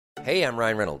Hey, I'm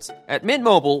Ryan Reynolds. At Mint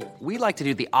Mobile, we like to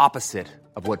do the opposite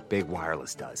of what Big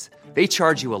Wireless does. They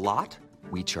charge you a lot,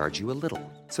 we charge you a little.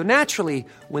 So naturally,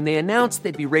 when they announced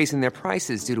they'd be raising their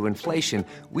prices due to inflation,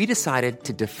 we decided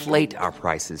to deflate our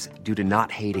prices due to not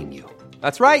hating you.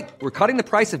 That's right. We're cutting the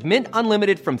price of Mint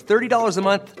Unlimited from $30 a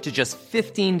month to just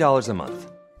 $15 a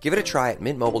month. Give it a try at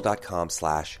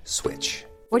mintmobile.com/switch.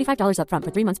 $45 up front for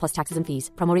 3 months plus taxes and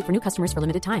fees. Promo rate for new customers for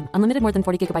limited time. Unlimited more than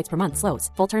 40 gigabytes per month. Slows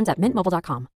full terms at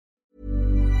mintmobile.com.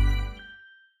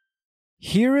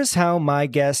 Here is how my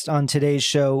guest on today's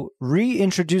show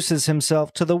reintroduces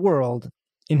himself to the world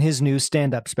in his new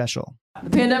stand-up special.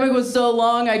 The pandemic was so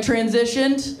long, I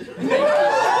transitioned.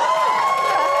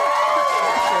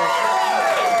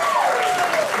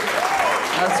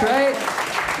 That's right.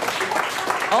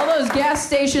 All those gas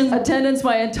station attendants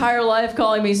my entire life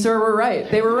calling me sir were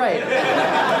right. They were right.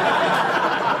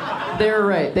 They were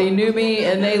right. They knew me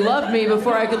and they loved me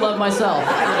before I could love myself.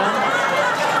 You know?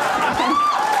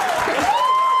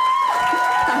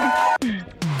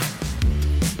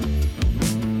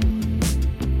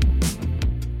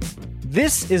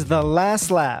 This is The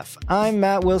Last Laugh. I'm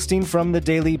Matt Wilstein from The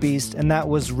Daily Beast, and that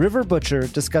was River Butcher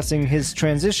discussing his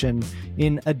transition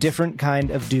in A Different Kind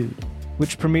of Dude,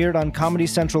 which premiered on Comedy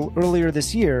Central earlier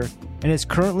this year and is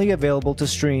currently available to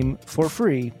stream for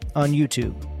free on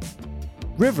YouTube.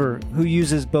 River, who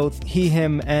uses both he,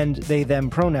 him, and they, them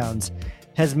pronouns,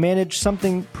 has managed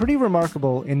something pretty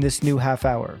remarkable in this new half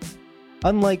hour.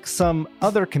 Unlike some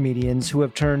other comedians who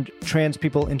have turned trans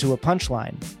people into a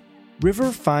punchline,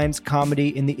 River finds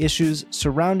comedy in the issues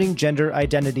surrounding gender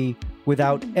identity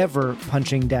without ever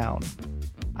punching down.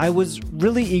 I was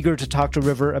really eager to talk to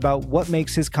River about what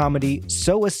makes his comedy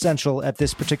so essential at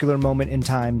this particular moment in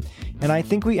time, and I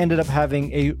think we ended up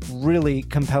having a really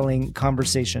compelling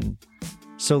conversation.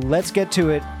 So let's get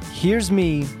to it. Here's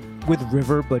me with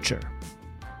River Butcher.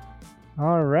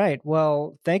 All right.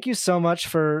 Well, thank you so much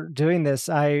for doing this.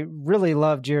 I really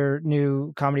loved your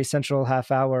new Comedy Central half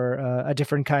hour, A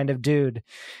Different Kind of Dude.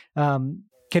 Maybe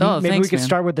we could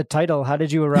start with the title. How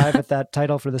did you arrive at that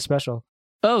title for the special?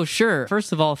 Oh, sure.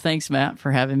 First of all, thanks, Matt,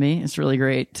 for having me. It's really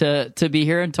great to be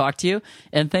here and talk to you.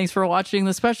 And thanks for watching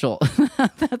the special.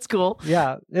 That's cool.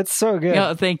 Yeah, it's so good.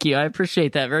 Yeah, thank you. I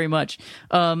appreciate that very much.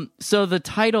 So the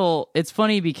title, it's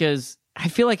funny because I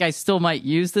feel like I still might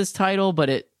use this title,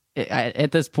 but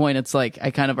at this point, it's like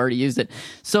I kind of already used it.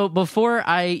 So before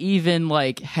I even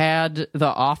had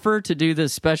the offer to do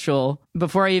this special,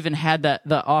 before I even had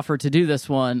the offer to do this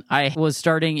one, I was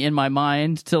starting in my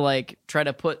mind to try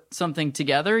to put something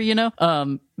together,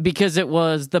 because it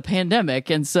was the pandemic.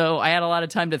 And so I had a lot of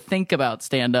time to think about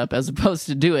stand-up as opposed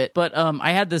to do it. But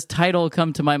I had this title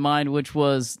come to my mind, which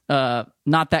was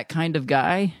Not That Kind of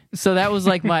Guy. So that was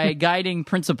my guiding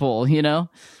principle,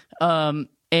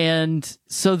 And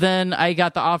so then I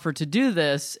got the offer to do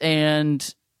this,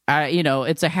 and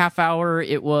it's a half hour.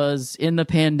 It was in the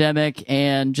pandemic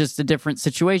and just a different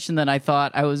situation than I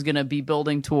thought I was going to be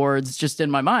building towards just in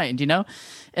my mind,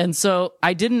 And so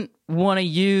I didn't want to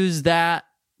use that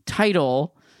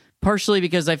title, partially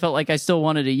because I felt like I still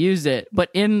wanted to use it.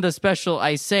 But in the special,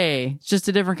 I say, it's just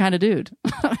a different kind of dude.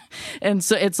 And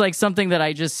so it's something that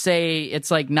I just say,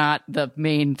 it's not the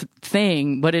main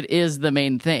thing, but it is the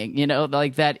main thing,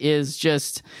 that is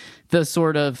just the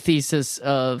sort of thesis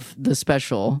of the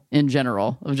special in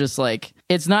general, of just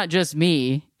it's not just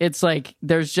me. It's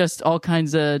there's just all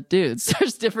kinds of dudes.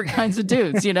 There's different kinds of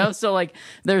dudes, So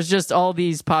there's just all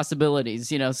these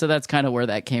possibilities, So that's kind of where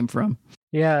that came from.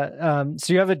 Yeah.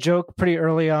 So you have a joke pretty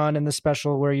early on in the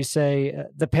special where you say,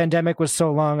 the pandemic was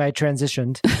so long, I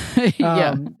transitioned.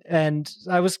 Yeah. And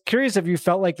I was curious if you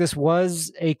felt like this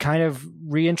was a kind of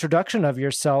reintroduction of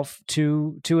yourself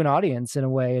to an audience in a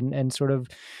way, and sort of,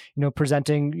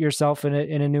 presenting yourself in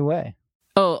a new way.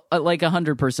 Oh,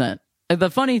 100%. The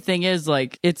funny thing is,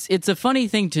 it's a funny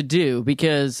thing to do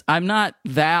because I'm not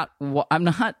that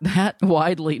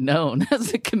widely known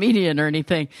as a comedian or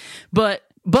anything, but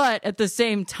at the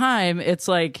same time, it's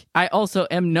I also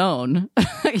am known,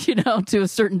 to a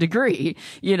certain degree,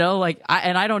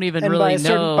 I don't even really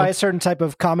know. By a certain type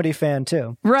of comedy fan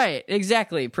too. Right,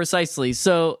 exactly, precisely.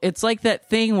 So it's that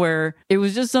thing where it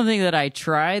was just something that I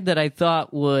tried that I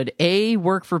thought would A,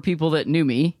 work for people that knew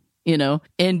me,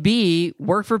 and B,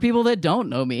 work for people that don't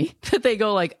know me, that they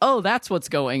go oh, that's what's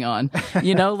going on,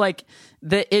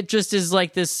 that it just is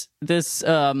this,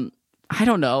 I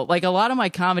don't know, a lot of my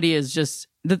comedy is just,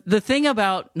 the thing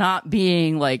about not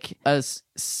being a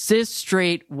cis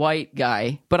straight white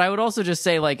guy, but I would also just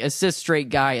say a cis straight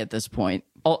guy at this point,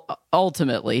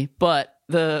 ultimately, but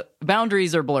the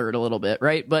boundaries are blurred a little bit,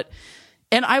 right? But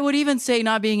And I would even say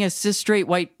not being a cis straight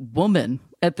white woman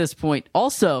at this point.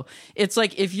 Also, it's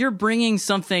like if you're bringing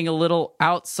something a little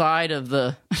outside of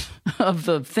the of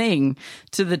the thing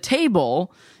to the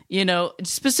table, you know,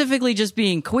 specifically just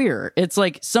being queer. It's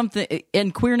like something,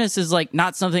 and queerness is like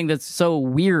not something that's so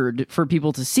weird for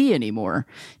people to see anymore.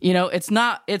 You know, it's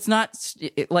not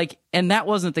like, and that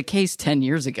wasn't the case 10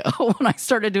 years ago when I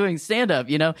started doing stand up,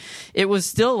 you know, it was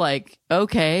still like,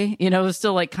 okay, you know, it was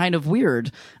still like kind of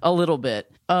weird a little bit.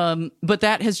 But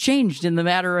that has changed in the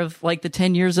matter of like the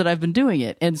 10 years that I've been doing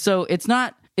it. And so it's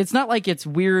not like it's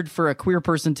weird for a queer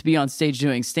person to be on stage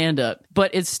doing stand-up,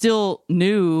 but it's still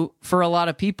new for a lot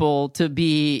of people to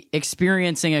be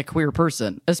experiencing a queer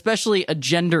person, especially a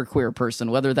gender queer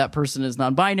person, whether that person is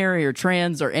non-binary or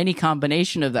trans or any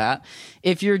combination of that.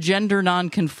 If you're gender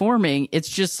non-conforming, it's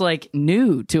just like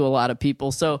new to a lot of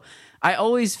people. So I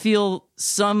always feel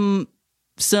some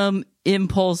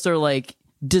impulse or like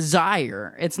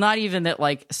desire. It's not even that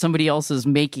like somebody else is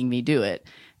making me do it.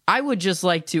 I would just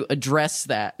like to address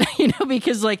that, you know,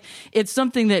 because like it's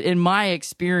something that in my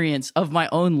experience of my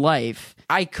own life,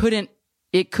 it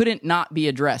couldn't not be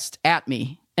addressed at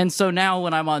me. And so now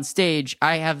when I'm on stage,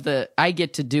 I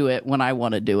get to do it when I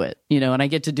want to do it, you know, and I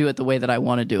get to do it the way that I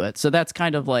want to do it. So that's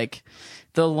kind of like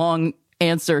the long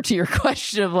answer to your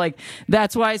question of like,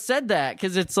 that's why I said that.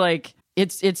 'Cause it's like,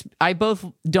 I both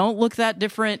don't look that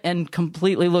different and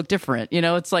completely look different. You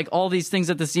know, it's like all these things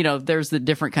that this, you know, there's the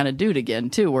different kind of dude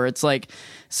again too, where it's like,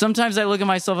 sometimes I look at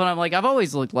myself and I'm like, I've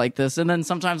always looked like this. And then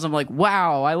sometimes I'm like,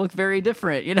 wow, I look very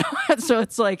different, you know? So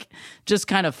it's like, just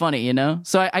kind of funny, you know?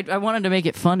 So I wanted to make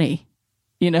it funny,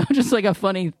 you know, just like a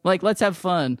funny, like, let's have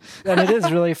fun. And it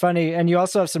is really funny. And you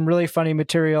also have some really funny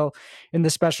material in the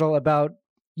special about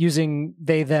using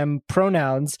they, them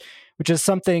pronouns, which is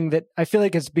something that I feel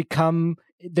like has become,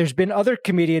 there's been other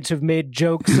comedians who've made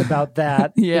jokes about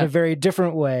that in a very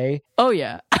different way. Oh,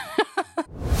 yeah.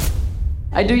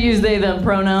 I do use they, them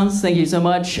pronouns. Thank you so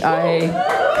much.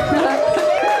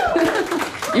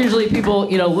 Usually people,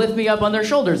 you know, lift me up on their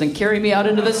shoulders and carry me out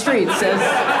into the streets. So,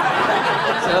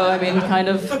 I mean, kind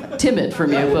of timid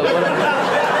from you, but whatever.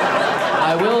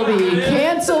 I will be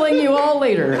canceling you all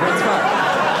later. That's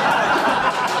fine.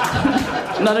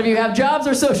 None of you have jobs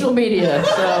or social media,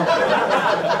 so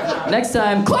next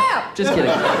time, clap! Just kidding.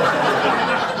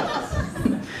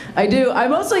 I do. I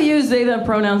mostly use they, them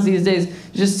pronouns these days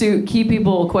just to keep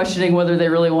people questioning whether they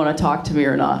really want to talk to me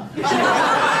or not.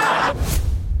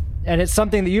 And it's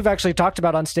something that you've actually talked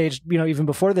about on stage, you know, even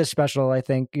before this special. I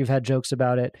think you've had jokes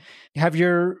about it. Have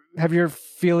your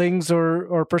feelings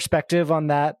or perspective on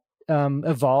that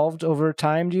evolved over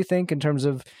time, do you think, in terms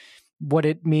of what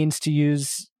it means to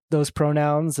use those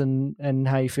pronouns and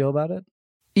how you feel about it?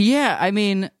 Yeah, I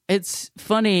mean, it's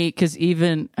funny because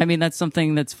that's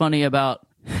something that's funny about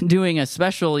doing a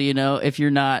special, you know, if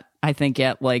you're not, I think,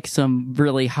 at like some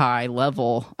really high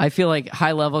level. I feel like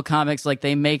high level comics, like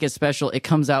they make a special, it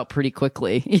comes out pretty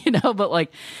quickly, you know, but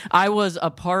like I was a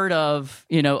part of,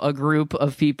 you know, a group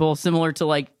of people similar to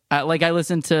like I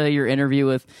listened to your interview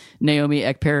with Naomi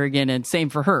Ekperigin, and same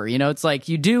for her. You know, it's like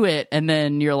you do it, and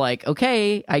then you're like,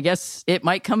 okay, I guess it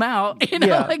might come out. You know,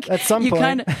 yeah, like at some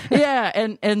point. Yeah,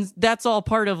 and that's all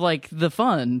part of like the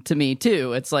fun to me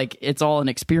too. It's like it's all an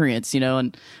experience, you know.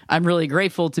 And I'm really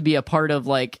grateful to be a part of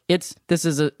like this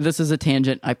is a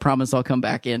tangent. I promise I'll come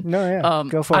back in. No, yeah,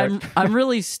 go for it. I'm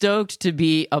really stoked to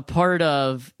be a part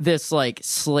of this like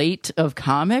slate of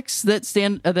comics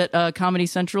that Comedy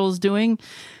Central is doing.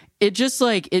 It just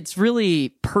like, it's really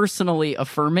personally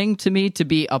affirming to me to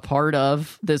be a part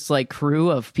of this like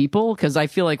crew of people, because I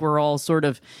feel like we're all sort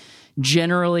of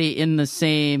generally in the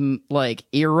same like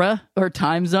era or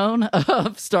time zone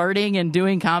of starting and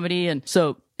doing comedy. And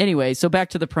so anyway, so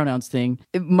back to the pronouns thing.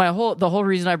 The whole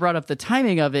reason I brought up the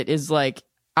timing of it is like,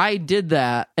 I did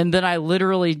that and then I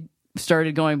literally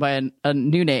started going by a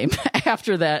new name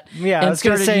after that. Yeah, and I was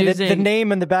going to say using, that the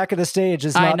name in the back of the stage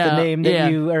is not the name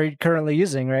that you are currently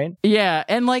using, right? Yeah,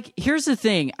 and like, here's the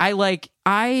thing. I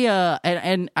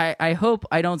hope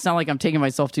I don't sound like I'm taking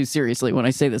myself too seriously when I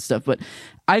say this stuff, but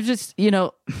I just, you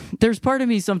know, there's part of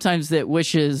me sometimes that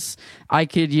wishes I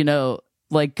could, you know,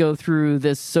 like go through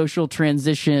this social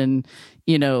transition,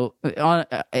 you know,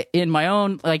 in my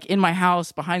own, like in my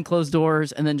house behind closed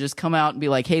doors, and then just come out and be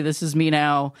like, hey, this is me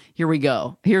now. Here we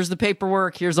go. Here's the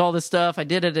paperwork. Here's all this stuff. I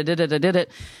did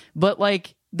it. But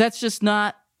like, that's just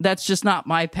not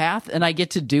my path. And I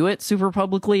get to do it super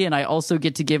publicly. And I also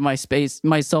get to give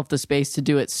myself the space to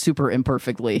do it super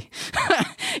imperfectly,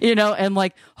 you know, and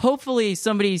like, hopefully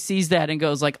somebody sees that and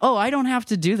goes like, oh, I don't have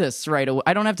to do this right away.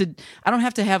 I don't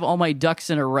have to have all my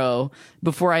ducks in a row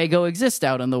before I go exist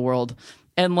out in the world.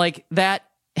 And like that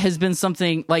has been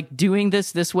something, like doing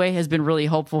this way has been really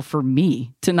helpful for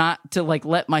me to not to like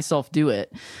let myself do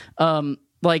it.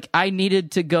 Like I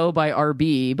needed to go by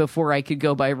RB before I could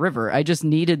go by River. I just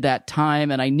needed that time,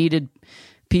 and I needed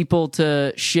people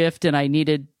to shift, and I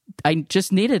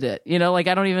just needed it. You know, like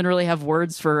I don't even really have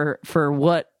words for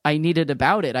what I needed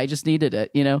about it. I just needed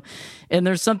it, you know? And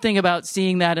there's something about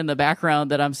seeing that in the background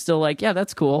that I'm still like, yeah,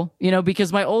 that's cool. You know,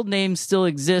 because my old name still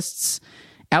exists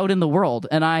out in the world,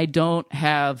 and I don't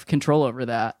have control over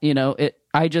that. You know,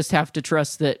 I just have to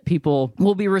trust that people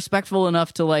will be respectful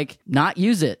enough to like not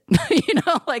use it, you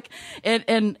know, like,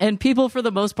 and people for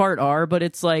the most part are, but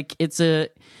it's like, it's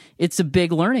a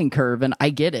big learning curve, and I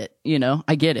get it, you know,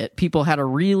 I get it. People had a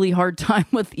really hard time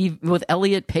with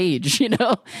Elliot Page, you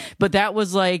know, but that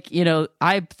was like, you know,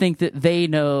 I think that they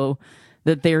know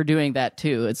that they're doing that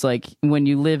too. It's like when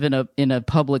you live in a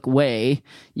public way,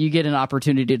 you get an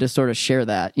opportunity to sort of share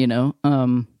that, you know,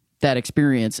 that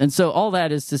experience. And so all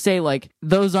that is to say, like,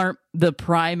 those aren't the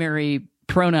primary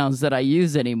pronouns that I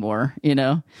use anymore, you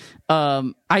know.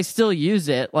 I still use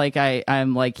it, like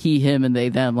I'm like he, him, and they,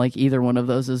 them, like either one of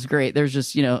those is great. There's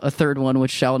just, you know, a third one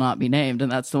which shall not be named,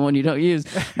 and that's the one you don't use.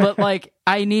 But like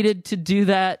I needed to do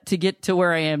that to get to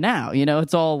where I am now, you know.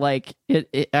 It's all like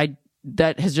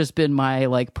that has just been my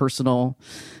like personal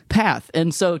path.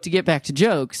 And so to get back to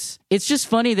jokes, it's just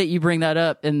funny that you bring that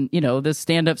up. And, you know, this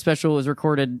stand-up special was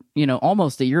recorded, you know,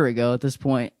 almost a year ago at this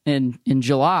point in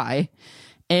July.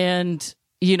 And,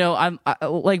 you know, I'm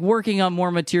like working on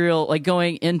more material, like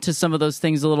going into some of those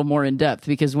things a little more in depth,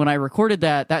 because when I recorded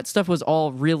that stuff was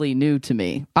all really new to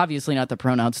me. Obviously not the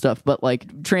pronoun stuff, but like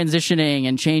transitioning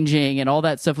and changing and all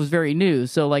that stuff was very new.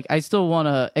 So like I still want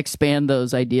to expand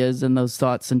those ideas and those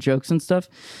thoughts and jokes and stuff.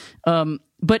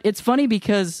 But it's funny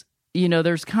because, you know,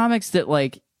 there's comics that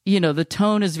like, you know, the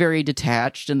tone is very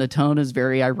detached and the tone is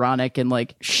very ironic and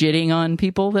like shitting on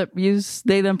people that use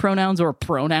they, them pronouns or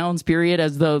pronouns, period,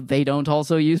 as though they don't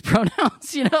also use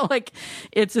pronouns, you know, like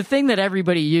it's a thing that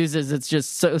everybody uses. It's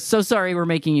just so sorry we're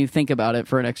making you think about it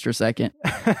for an extra second.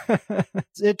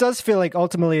 It does feel like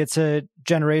ultimately it's a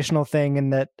generational thing,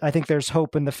 and that I think there's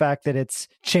hope in the fact that it's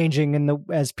changing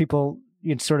as people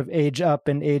sort of age up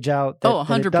and age out. That, 100%.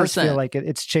 That it does feel like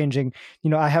it's changing. You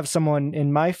know, I have someone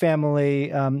in my family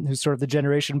who's sort of the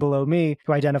generation below me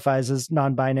who identifies as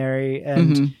non-binary.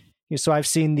 And you know, so I've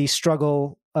seen the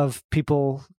struggle of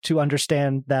people to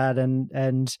understand that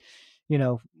and you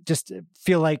know, just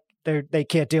feel like they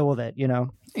can't deal with it, you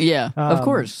know? Yeah, of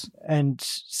course. And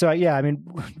so, yeah, I mean,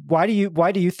 why do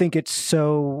you think it's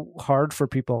so hard for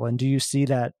people? And do you see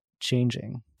that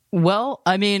changing? Well,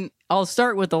 I mean, I'll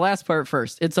start with the last part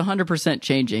first. It's 100%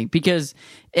 changing, because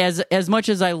as much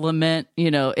as I lament, you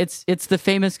know, it's the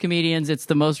famous comedians, it's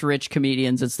the most rich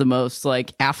comedians, it's the most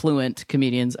like affluent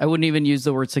comedians. I wouldn't even use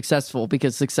the word successful,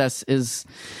 because success is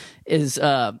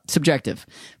subjective,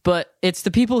 but it's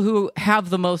the people who have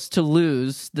the most to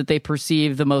lose, that they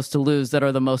perceive the most to lose, that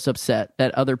are the most upset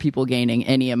at other people gaining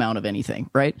any amount of anything,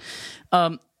 right?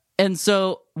 And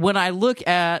so when I look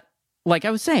at, like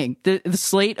I was saying, the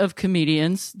slate of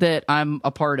comedians that I'm a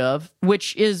part of,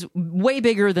 which is way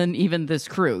bigger than even this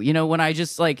crew. You know, when I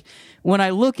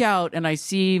look out and I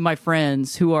see my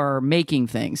friends who are making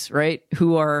things, right?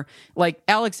 Who are like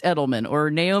Alex Edelman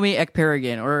or Naomi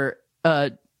Ekperigin or,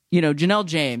 you know, Janelle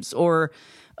James or,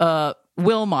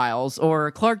 Will Miles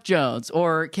or Clark Jones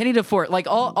or Kenny DeFort, like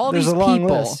all these people. There's a long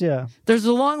list, yeah. There's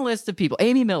a long list of people.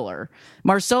 Amy Miller,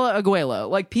 Marcela Aguelo,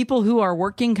 like people who are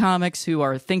working comics, who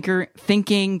are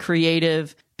thinking,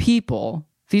 creative people.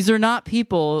 These are not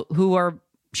people who are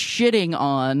shitting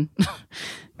on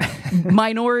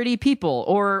minority people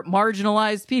or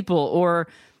marginalized people or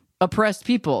oppressed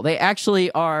people. They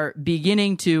actually are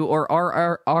beginning to or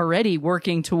are already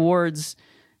working towards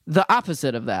the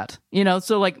opposite of that, you know?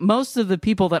 So like most of the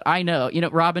people that I know, you know,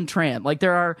 Robin Tran, like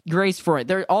there are Grace Freud,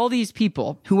 there are all these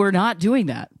people who are not doing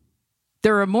that.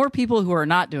 There are more people who are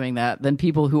not doing that than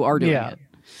people who are doing it.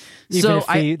 Even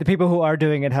if the people who are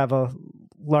doing it have a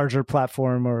larger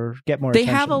platform or get more attention.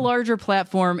 They have a larger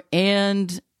platform,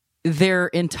 and their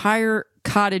entire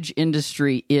cottage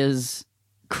industry is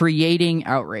creating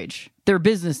outrage.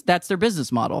 That's their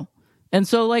business model. And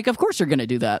so like, of course you're going to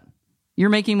do that.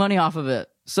 You're making money off of it.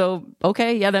 So,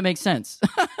 okay, yeah, that makes sense.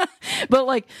 But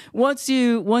like once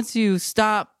you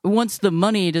stop, once the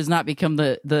money does not become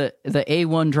the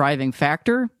A1 driving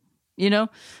factor, you know,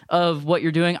 of what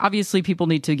you're doing, obviously people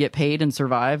need to get paid and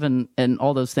survive and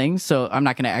all those things. So I'm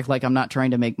not going to act like I'm not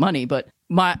trying to make money, but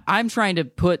I'm trying to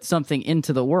put something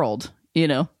into the world, you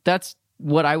know, that's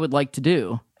what I would like to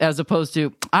do, as opposed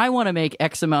to I want to make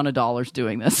X amount of dollars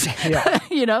doing this. Yeah.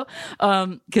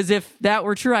 Because if that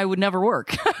were true, I would never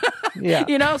work.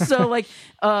 Yeah. So like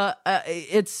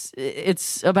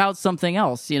it's about something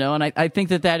else, and I think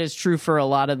that is true for a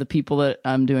lot of the people that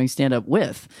I'm doing stand up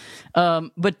with.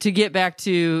 But to get back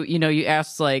to, you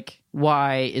asked like,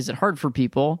 why is it hard for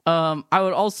people? I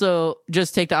would also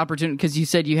just take the opportunity, because you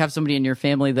said you have somebody in your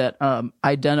family that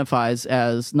identifies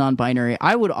as non-binary.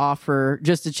 I would offer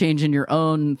just a change in your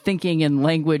own thinking and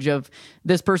language of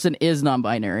this person is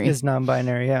non-binary. Is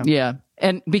non-binary, yeah. Yeah.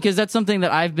 And because that's something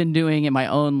that I've been doing in my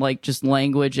own, like, just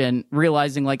language, and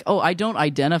realizing like, oh, I don't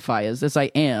identify as this, I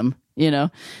am,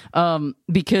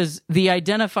 because the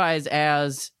identifies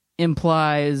as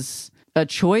implies a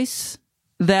choice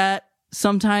that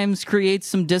sometimes creates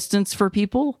some distance for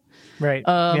people. Right.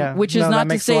 Which is not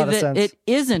to say that sense. It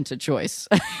isn't a choice.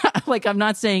 Like, I'm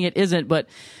not saying it isn't, but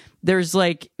there's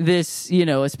like this,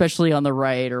 especially on the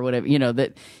right or whatever,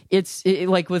 that it's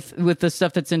like with the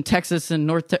stuff that's in Texas and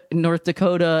North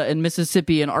Dakota and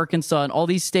Mississippi and Arkansas and all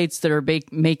these states that are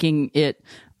making it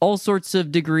all sorts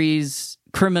of degrees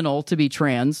criminal to be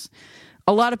trans.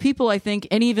 A lot of people, I think,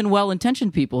 and even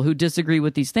well-intentioned people who disagree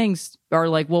with these things are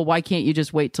like, well, why can't you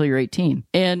just wait till you're 18?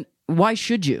 And why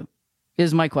should you,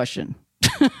 is my question.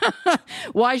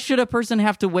 Why should a person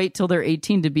have to wait till they're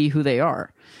 18 to be who they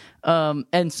are?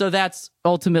 And so that's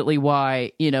ultimately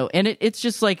why, and it's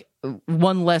just like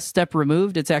one less step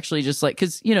removed. It's actually just like,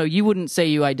 because, you wouldn't say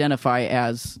you identify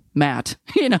as Matt,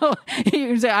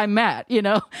 you say I'm Matt,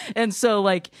 and so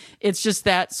like, it's just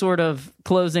that sort of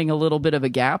closing a little bit of a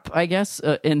gap, I guess,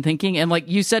 in thinking. And like,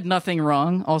 you said nothing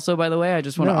wrong also, by the way. I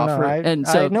just want to offer it. And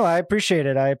so, I appreciate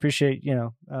it. I appreciate,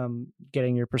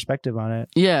 getting your perspective on it.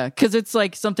 Yeah. Cause it's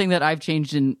like something that I've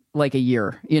changed in like a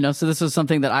year, so this was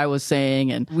something that I was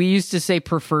saying, and we used to say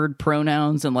preferred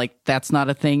pronouns, and like, that's not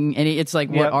a thing. And it's like,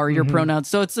 what are your pronouns?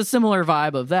 So it's a similar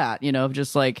vibe of that, of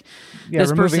just like,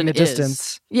 this person the distance.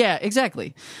 Is. Yeah,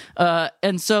 exactly.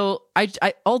 And so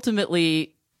I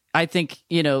ultimately, I think,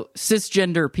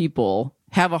 cisgender people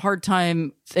have a hard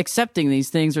time accepting these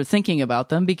things or thinking about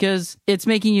them, because it's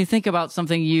making you think about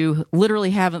something you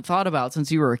literally haven't thought about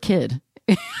since you were a kid,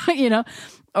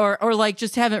 or like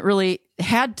just haven't really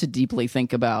had to deeply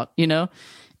think about,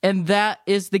 and that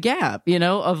is the gap,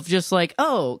 of just like,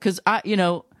 oh, because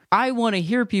I want to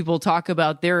hear people talk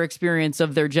about their experience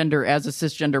of their gender as a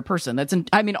cisgender person.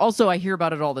 Also I hear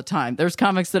about it all the time. There's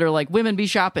comics that are like, women be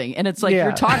shopping. And it's like,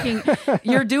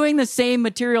 you're doing the same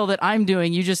material that I'm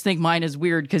doing. You just think mine is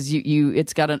weird because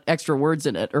it's got extra words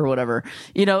in it or whatever,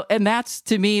 and that's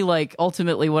to me, like,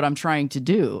 ultimately what I'm trying to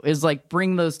do is like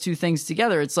bring those two things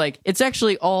together. It's like, it's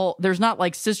actually there's not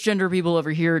like cisgender people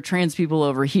over here, trans people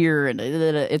over here. And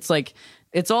it's like,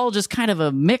 it's all just kind of a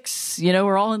mix,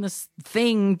 we're all in this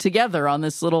thing together on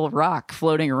this little rock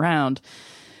floating around.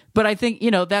 But I think,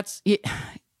 that's,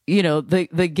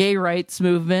 the gay rights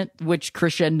movement, which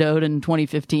crescendoed in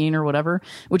 2015 or whatever,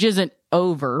 which isn't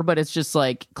over, but it's just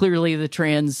like, clearly the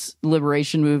trans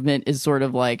liberation movement is sort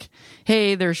of like,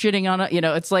 hey, they're shitting on it.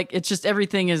 It's like, it's just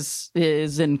everything is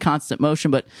in constant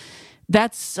motion. But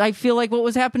that's, I feel like, what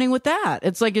was happening with that.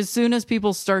 It's like, as soon as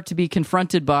people start to be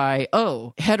confronted by,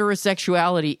 oh,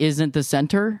 heterosexuality isn't the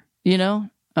center,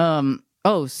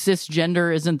 oh,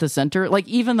 cisgender isn't the center. Like,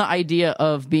 even the idea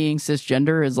of being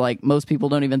cisgender is like, most people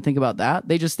don't even think about that.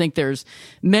 They just think there's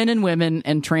men and women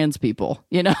and trans people,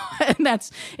 and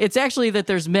it's actually that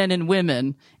there's men and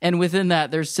women, and within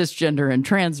that there's cisgender and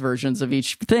trans versions of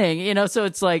each thing, so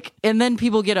it's like, and then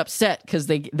people get upset because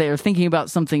they're thinking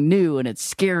about something new and it's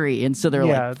scary, and so they're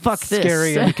like, fuck this.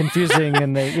 Scary and confusing,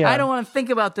 and I don't want to think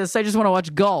about this. I just want to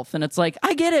watch golf. And it's like,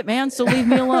 I get it, man, so leave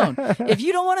me alone. If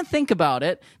you don't want to think about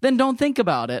it, then don't think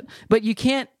about it, but you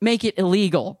can't make it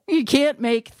illegal. You can't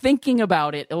make thinking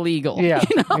about it illegal. Yeah,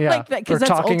 like that, or that's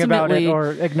talking about it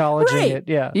or acknowledging right. it.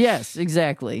 Yeah. Yes,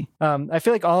 exactly. I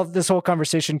feel like all of this whole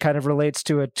conversation kind of relates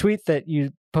to a tweet that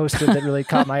you posted that really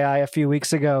caught my eye a few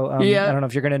weeks ago. I don't know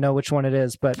if you're going to know which one it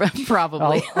is, but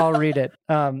probably I'll read it.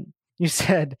 You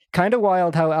said, kind of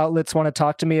wild how outlets want to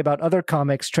talk to me about other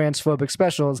comics' transphobic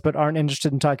specials, but aren't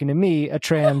interested in talking to me, a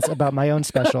trans, about my own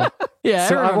special. Yeah,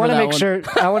 so I want to make sure.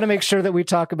 I want to make sure that we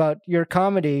talk about your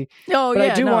comedy. Oh, but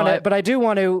yeah, I do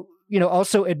want to,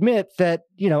 also admit that,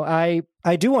 I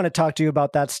do want to talk to you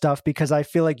about that stuff because I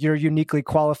feel like you're uniquely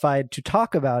qualified to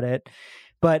talk about it.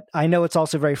 But I know it's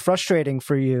also very frustrating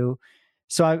for you.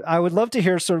 So I would love to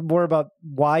hear sort of more about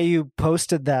why you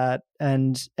posted that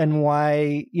and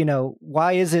why,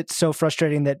 why is it so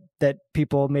frustrating that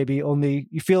people maybe only,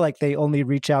 you feel like they only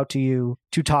reach out to you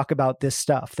to talk about this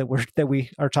stuff that we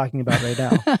are talking about right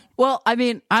now? Well, I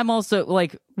mean, I'm also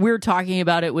like, we're talking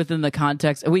about it within the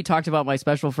context. We talked about my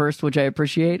special first, which I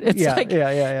appreciate. It's yeah.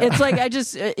 It's like, I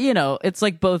just, it's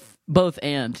like both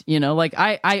and, like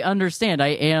I understand I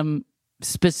am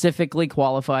specifically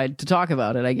qualified to talk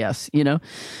about it, I guess,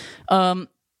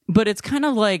 but it's kind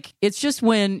of like, it's just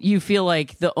when you feel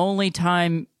like the only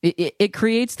time it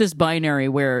creates this binary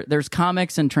where there's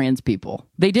comics and trans people.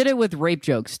 They did it with rape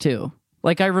jokes too.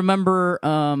 Like I remember,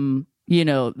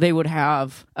 they would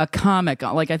have a comic,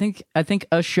 like I think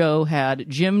a show had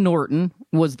Jim Norton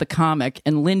was the comic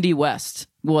and Lindy West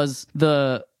was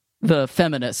the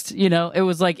feminist. It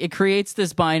was like, it creates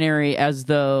this binary as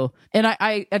though, and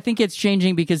I think it's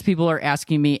changing because people are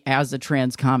asking me as a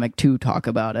trans comic to talk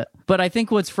about it. But I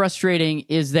think what's frustrating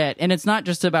is that, and it's not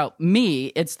just about me,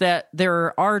 it's that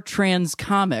there are trans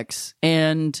comics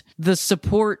and the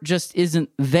support just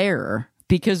isn't there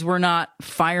because we're not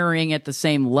firing at the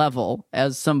same level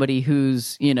as somebody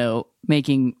who's,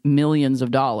 making millions of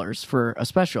dollars for a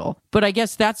special. But I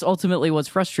guess that's ultimately what's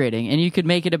frustrating. And you could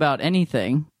make it about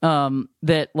anything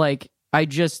that like, I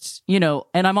just, and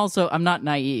I'm not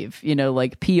naive,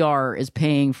 like PR is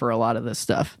paying for a lot of this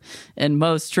stuff. And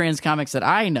most trans comics that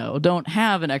I know don't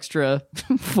have an extra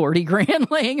 40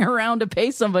 grand laying around to pay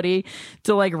somebody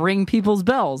to like ring people's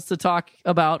bells to talk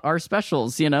about our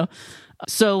specials,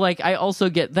 So like, I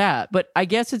also get that, but I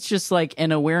guess it's just like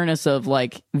an awareness of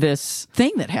like this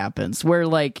thing that happens where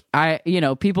like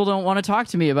people don't want to talk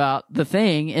to me about the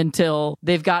thing until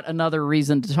they've got another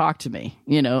reason to talk to me,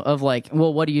 of like,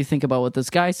 well, what do you think about what this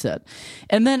guy said?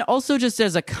 And then also just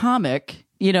as a comic,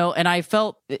 and I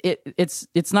felt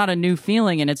it's not a new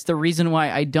feeling, and it's the reason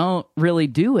why I don't really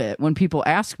do it when people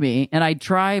ask me, and I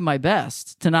try my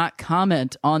best to not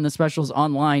comment on the specials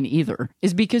online either,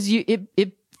 is because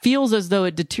it feels as though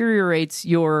it deteriorates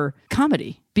your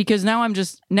comedy, because now I'm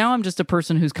just a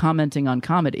person who's commenting on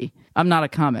comedy. I'm not a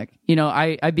comic.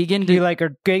 I begin to... You like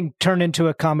are getting turned into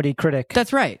a comedy critic.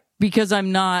 That's right. Because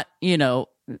I'm not,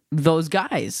 those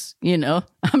guys,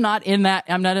 I'm not in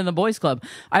the boys club.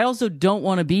 I also don't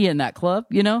want to be in that club,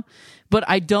 but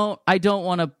I don't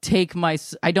want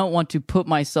to put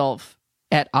myself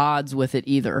at odds with it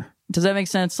either. Does that make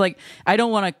sense? Like, I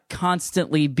don't want to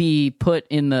constantly be put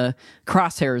in the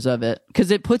crosshairs of it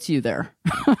because it puts you there.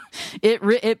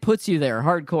 It puts you there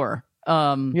hardcore.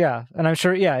 Yeah. And I'm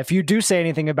sure, if you do say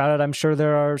anything about it, I'm sure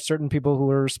there are certain people who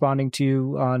are responding to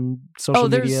you on social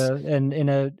media and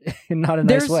in not a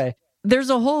nice way. There's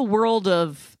a whole world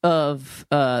of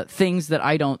things that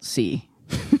I don't see.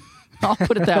 I'll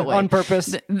put it that way. On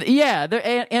purpose. Yeah,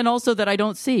 and also that I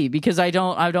don't see because I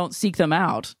don't seek them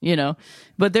out,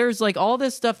 But there's like all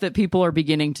this stuff that people are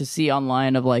beginning to see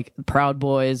online of like Proud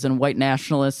Boys and white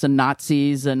nationalists and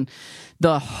Nazis and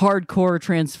the hardcore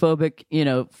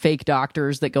transphobic, fake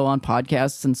doctors that go on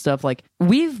podcasts and stuff. Like,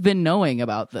 we've been knowing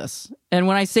about this. And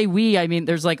when I say we, I mean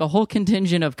there's like a whole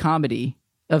contingent of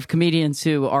comedians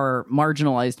who are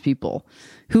marginalized people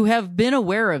who have been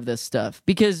aware of this stuff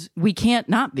because we can't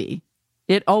not be.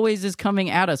 It always is coming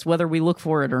at us, whether we look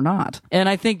for it or not. And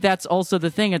I think that's also the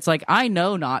thing. It's like, I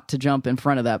know not to jump in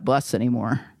front of that bus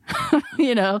anymore,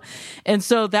 And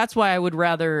so that's why I would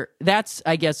rather, that's,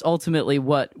 I guess, ultimately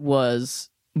what was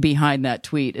behind that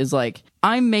tweet is like,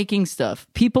 I'm making stuff.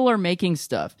 People are making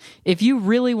stuff. If you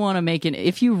really want to make it,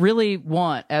 if you really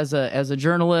want as a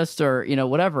journalist or,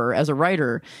 whatever, as a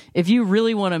writer, if you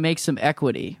really want to make some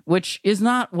equity, which is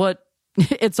not what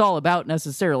it's all about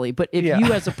necessarily, but if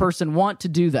you as a person want to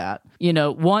do that,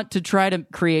 want to try to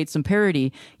create some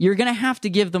parity, you're going to have to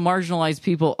give the marginalized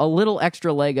people a little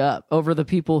extra leg up over the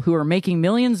people who are making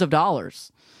millions of dollars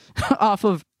off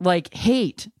of like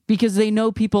hate because they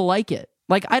know people like it.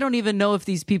 Like, I don't even know if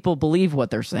these people believe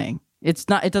what they're saying. It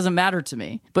doesn't matter to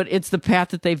me, but it's the path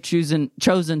that they've chosen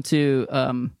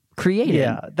to create.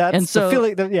 Yeah. That's the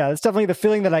feeling. It's definitely the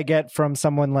feeling that I get from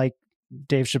someone like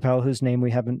Dave Chappelle, whose name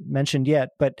we haven't mentioned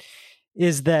yet, but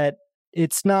is that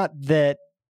it's not that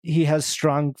he has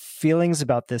strong feelings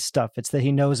about this stuff. It's that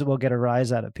he knows it will get a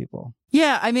rise out of people.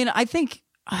 Yeah. I mean, I think,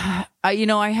 I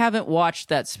haven't watched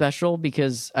that special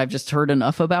because I've just heard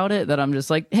enough about it that I'm just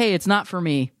like, hey, it's not for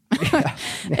me. Yeah.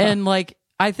 And like,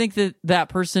 I think that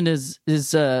person is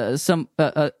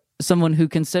someone who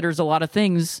considers a lot of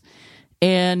things.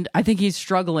 And I think he's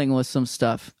struggling with some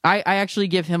stuff. I actually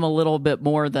give him a little bit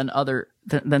more than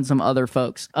some other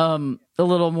folks, a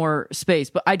little more space.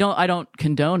 But I don't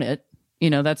condone it.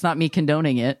 That's not me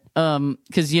condoning it.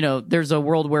 Because, there's a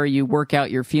world where you work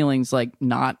out your feelings like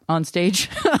not on stage.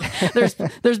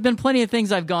 There's been plenty of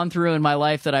things I've gone through in my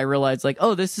life that I realized like,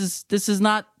 oh, this is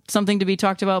not something to be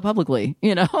talked about publicly,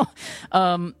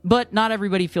 but not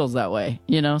everybody feels that way,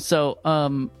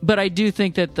 so but I do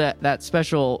think that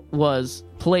special was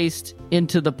placed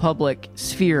into the public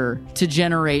sphere to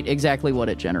generate exactly what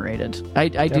it generated.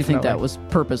 I do think that was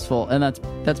purposeful, and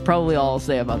that's probably all I'll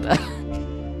say about that.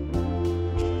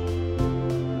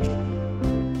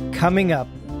 Coming up,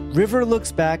 River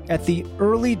looks back at the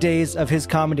early days of his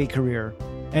comedy career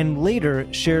and later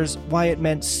shares why it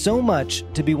meant so much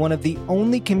to be one of the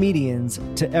only comedians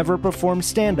to ever perform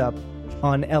stand-up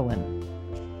on Ellen.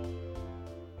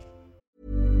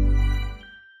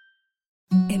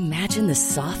 Imagine the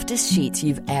softest sheets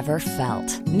you've ever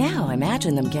felt. Now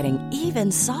imagine them getting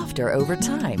even softer over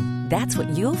time. That's what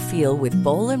you'll feel with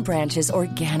Boll & Branch's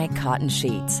organic cotton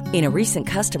sheets. In a recent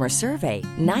customer survey,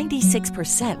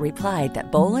 96% replied that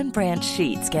Boll & Branch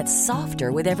sheets get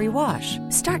softer with every wash.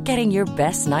 Start getting your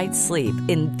best night's sleep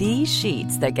in these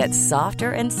sheets that get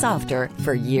softer and softer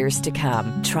for years to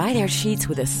come. Try their sheets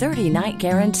with a 30-night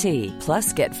guarantee.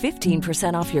 Plus, get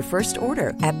 15% off your first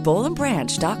order at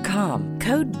bollandbranch.com.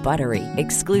 Code BUTTERY.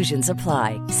 Exclusions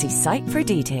apply. See site for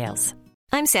details.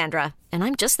 I'm Sandra, and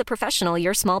I'm just the professional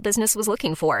your small business was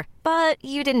looking for. But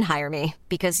you didn't hire me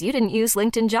because you didn't use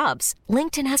LinkedIn Jobs.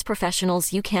 LinkedIn has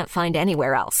professionals you can't find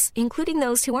anywhere else, including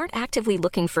those who aren't actively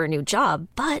looking for a new job,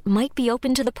 but might be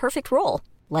open to the perfect role,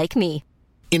 like me.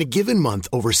 In a given month,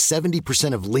 over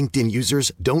 70% of LinkedIn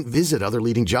users don't visit other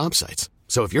leading job sites.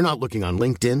 So if you're not looking on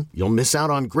LinkedIn, you'll miss out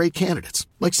on great candidates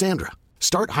like Sandra.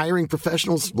 Start hiring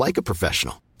professionals like a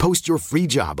professional. Post your free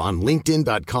job on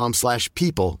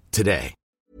linkedin.com/people today.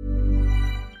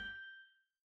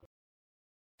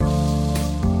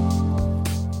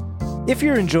 If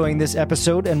you're enjoying this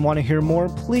episode and want to hear more,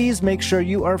 please make sure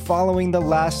you are following The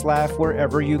Last Laugh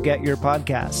wherever you get your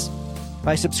podcasts.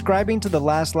 By subscribing to The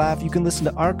Last Laugh, you can listen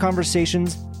to our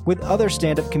conversations with other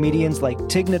stand-up comedians like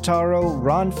Tig Notaro,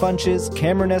 Ron Funches,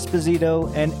 Cameron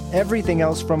Esposito, and everything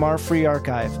else from our free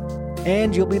archive.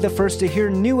 And you'll be the first to hear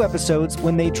new episodes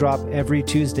when they drop every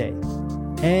Tuesday.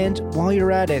 And while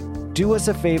you're at it, do us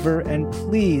a favor and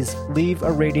please leave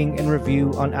a rating and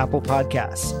review on Apple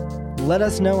Podcasts. Let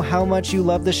us know how much you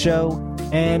love the show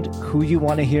and who you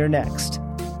want to hear next.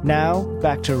 Now,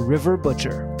 back to River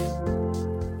Butcher.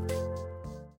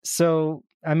 So,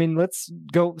 let's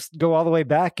go all the way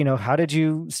back. How did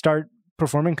you start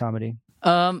performing comedy?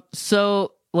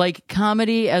 So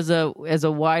comedy as a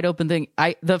wide open thing.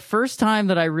 The first time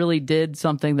that I really did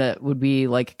something that would be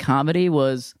like comedy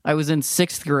was I was in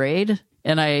 6th grade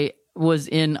and I was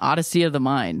in Odyssey of the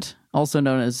Mind, also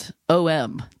known as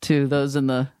OM to those in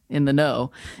the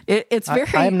know. It's very.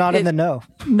 I am not in the know.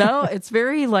 No, it's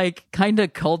very kind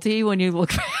of culty when you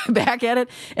look back at it.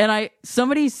 And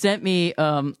somebody sent me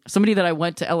somebody that I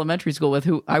went to elementary school with,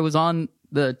 who I was on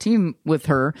the team with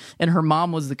her, and her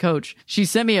mom was the coach. She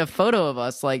sent me a photo of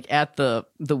us at the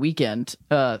weekend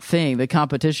thing, the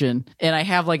competition, and I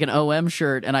have an OM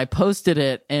shirt, and I posted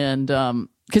it, and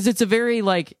because it's a very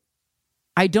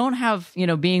I don't have,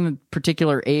 being a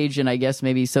particular age and I guess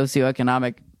maybe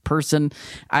socioeconomic person,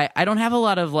 I don't have a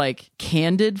lot of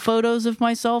candid photos of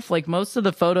myself. Most of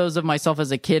the photos of myself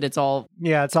as a kid, it's all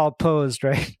posed,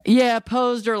 right? Yeah,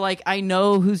 posed, or I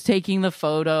know who's taking the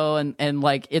photo, and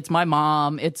it's my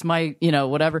mom, it's my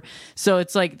whatever. So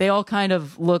it's they all kind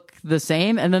of look the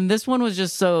same. And then this one was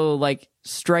just so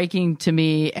striking to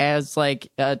me as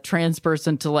a trans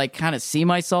person to kind of see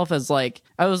myself as I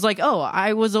was oh,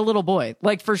 I was a little boy,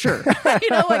 for sure.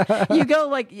 You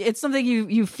go it's something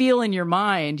you feel in your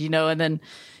mind, and then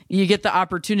you get the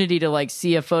opportunity to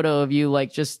see a photo of you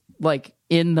just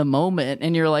in the moment,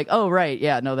 and you're oh right,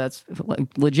 yeah, no, that's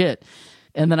legit.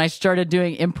 And then I started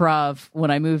doing improv when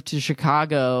I moved to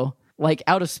Chicago,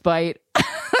 out of spite,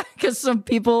 because some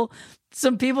people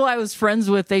I was friends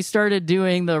with, they started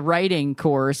doing the writing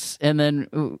course, and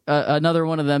then another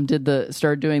one of them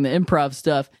started doing the improv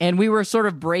stuff, and we were sort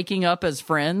of breaking up as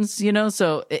friends,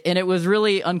 so, and it was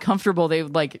really uncomfortable. They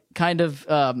would kind of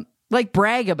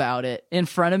brag about it in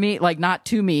front of me, not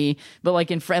to me, but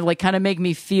in front, kind of make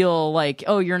me feel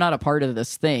oh, you're not a part of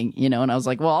this thing, and I was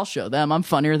well, I'll show them I'm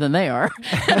funnier than they are.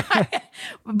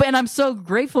 And I'm so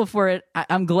grateful for it.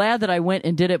 I'm glad that I went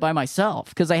and did it by myself,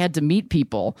 because I had to meet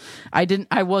people.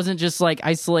 I wasn't just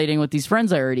isolating with these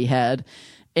friends I already had,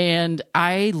 and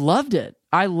I loved it.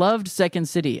 I loved Second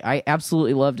City. I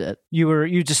absolutely loved it.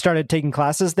 You just started taking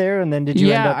classes there, and then did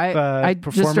you end up I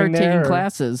performing just started there, taking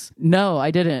classes. No,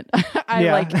 I didn't.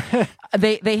 Yeah.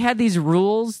 they had these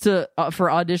rules to for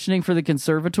auditioning for the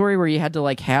conservatory where you had to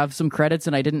like have some credits,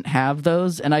 and I didn't have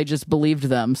those, and I just believed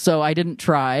them, so I didn't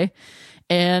try.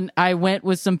 And I went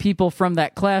with some people from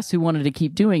that class who wanted to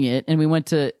keep doing it, and we went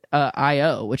to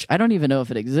IO, which I don't even know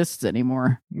if it exists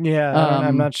anymore. Yeah,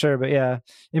 I'm not sure, but yeah,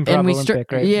 Improv and we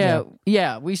Olympic, right?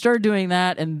 Yeah, we started doing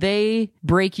that, and they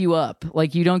break you up.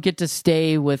 Like, you don't get to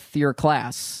stay with your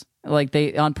class, like,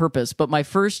 they on purpose. But my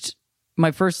first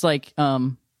like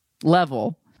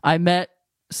level, I met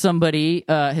somebody,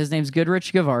 his name's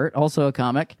Goodrich Gavart, also a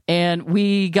comic, and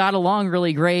we got along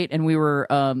really great, and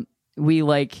we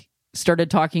like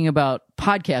started talking about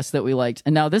podcasts that we liked.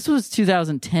 And now this was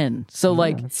 2010. So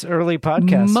like, it's early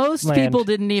podcast. Most land. people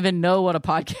didn't even know what a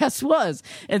podcast was.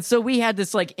 And so we had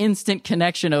this like instant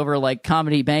connection over like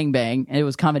Comedy Bang Bang. It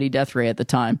was Comedy Death Ray at the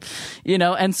time, you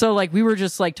know? And so like, we were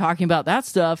just like talking about that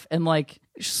stuff, and like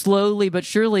slowly but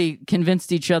surely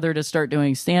convinced each other to start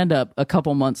doing stand-up a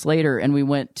couple months later. And we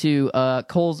went to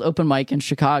Cole's open mic in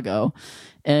Chicago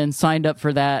and signed up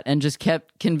for that, and just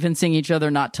kept convincing each other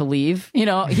not to leave. You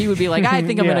know, he would be like, I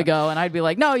think I'm going to go. And I'd be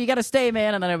like, no, you got to stay,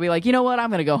 man. And then I'd be like, you know what?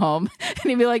 I'm going to go home. And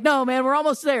he'd be like, no, man, we're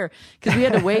almost there. Because we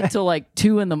had to wait till like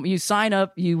 2 in the,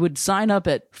 you would sign up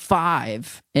at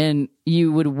 5, and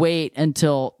you would wait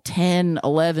until 10,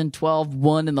 11, 12,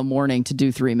 1 in the morning to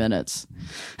do 3 minutes.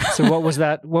 So what was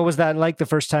that like the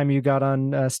first time you got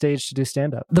on stage to do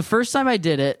stand-up? The first time I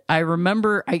did it, I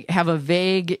remember I have a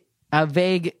vague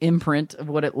imprint of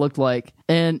what it looked like,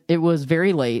 and it was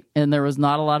very late, and there was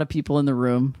not a lot of people in the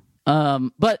room,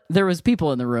 but there was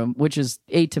people in the room, which is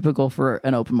atypical for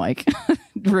an open mic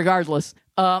regardless,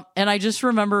 and I just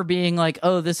remember being like,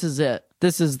 oh, this is it,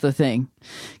 this is the thing,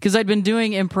 because I'd been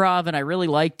doing improv and I really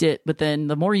liked it, but then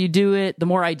the more you do it, the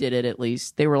more I did it, at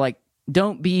least they were like,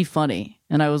 don't be funny,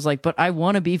 and I was like, but I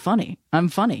want to be funny, I'm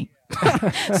funny.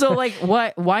 So like,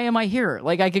 why am I here?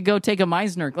 Like, I could go take a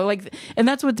Meisner, like, and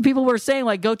that's what the people were saying,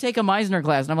 like, go take a Meisner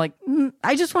class, and I'm like,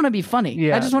 I just want to be funny.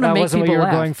 Yeah, I just want to make people what you were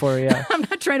laugh. going for. Yeah. I'm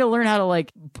not trying to learn how to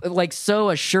like sew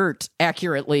a shirt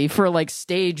accurately for like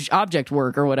stage object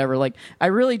work or whatever. Like, I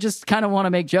really just kind of want to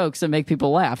make jokes and make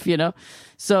people laugh, you know?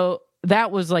 So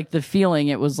that was like the feeling.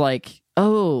 It was like,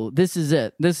 oh, this is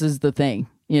it. This is the thing,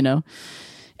 you know?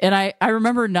 And I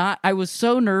remember I was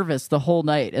so nervous the whole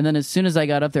night. And then as soon as I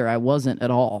got up there, I wasn't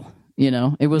at all, you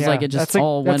know, it was like, it just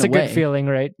all went away. That's a good feeling,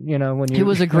 right? You know, it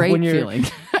was a great feeling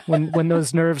when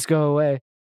those nerves go away.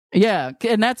 Yeah.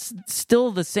 And that's still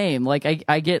the same. Like,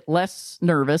 I get less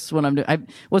nervous when I'm doing,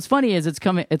 what's funny is it's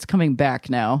coming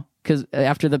back now, because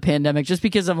after the pandemic, just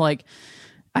because I'm like,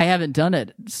 I haven't done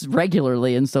it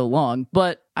regularly in so long,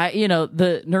 but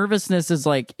the nervousness is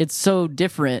like, it's so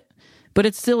different. But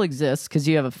it still exists because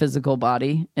you have a physical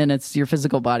body, and your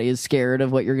physical body is scared of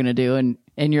what you're going to do.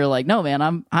 And you're like, no,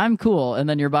 man, I'm cool. And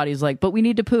then your body's like, but we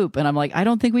need to poop. And I'm like, I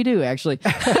don't think we do, actually.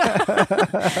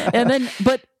 And then,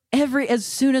 but as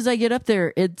soon as I get up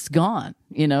there, it's gone.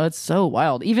 You know, it's so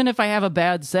wild. Even if I have a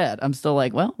bad set, I'm still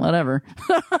like, well, whatever.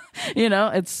 You know,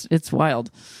 it's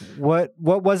wild. What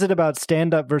was it about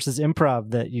stand-up versus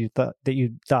improv that you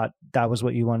thought that was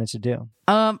what you wanted to do?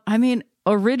 I mean,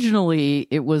 originally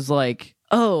it was like,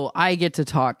 oh, I get to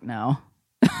talk now,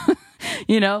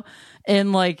 you know,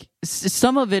 and like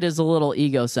some of it is a little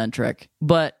egocentric,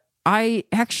 but I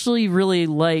actually really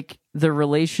like the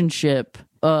relationship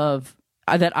of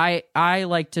that I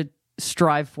like to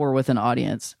strive for with an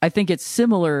audience. I think it's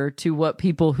similar to what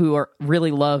people who really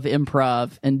love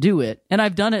improv and do it. And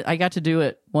I've done it. I got to do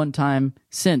it one time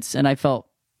since, and I felt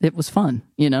it was fun,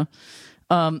 you know?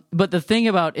 But the thing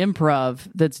about improv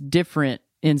that's different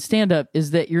in stand-up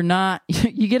is that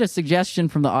you get a suggestion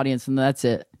from the audience, and that's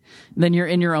it. And then you're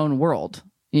in your own world.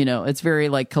 You know, it's very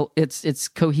like, it's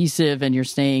cohesive, and you're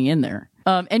staying in there.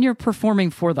 And you're performing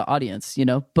for the audience, you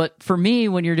know? But for me,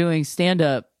 when you're doing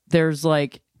stand-up, there's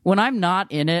like, when I'm not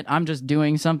in it, I'm just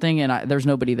doing something, and there's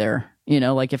nobody there, you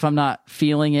know? Like, if I'm not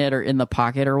feeling it or in the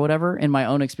pocket or whatever, in my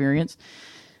own experience.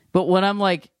 But when I'm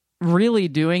like really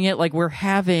doing it, like we're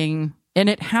having... And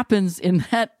it happens in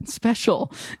that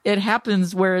special. It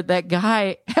happens where that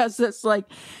guy has this like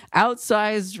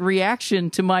outsized reaction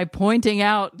to my pointing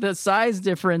out the size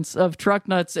difference of truck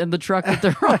nuts and the truck that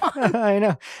they're on. I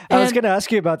know. I was going to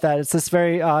ask you about that. It's this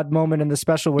very odd moment in the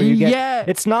special where you get,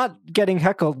 it's not getting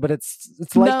heckled, but it's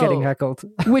like getting heckled.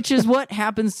 Which is what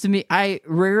happens to me. I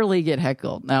rarely get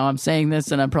heckled. Now I'm saying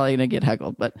this and I'm probably going to get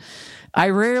heckled, but I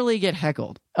rarely get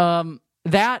heckled.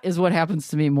 That is what happens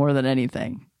to me more than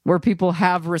anything. where people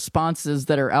have responses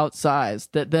that are outsized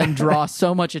that then draw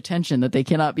so much attention that they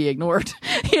cannot be ignored,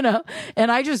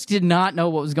 And I just did not know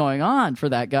what was going on for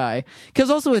that guy. Because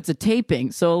also it's a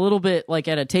taping. So a little bit like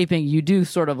at a taping, you do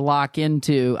sort of lock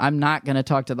into, I'm not going to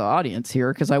talk to the audience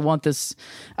here because I want this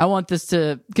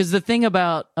to, because the thing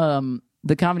about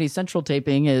the Comedy Central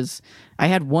taping is I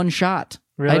had one shot.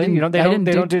 Really? They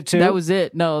don't do two? That was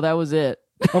it. No, that was it.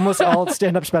 Almost all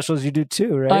stand-up specials you do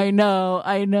two, right? I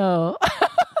know.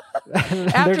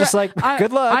 They're just like,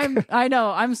 good luck. I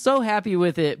know. I'm so happy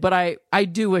with it, but I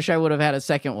do wish I would have had a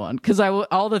second one because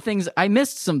I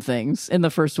missed some things in the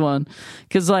first one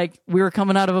because like we were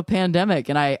coming out of a pandemic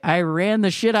and I ran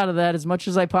the shit out of that as much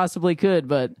as I possibly could,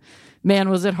 but man,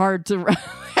 was it hard to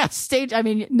stage. I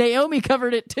mean, Naomi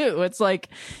covered it too. It's like,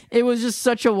 it was just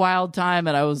such a wild time.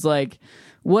 And I was like,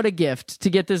 what a gift to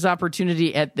get this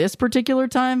opportunity at this particular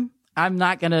time. I'm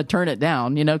not going to turn it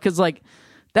down, because like,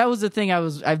 that was the thing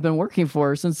I've been working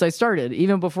for since I started.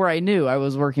 Even before I knew I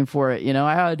was working for it,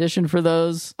 I auditioned for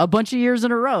those a bunch of years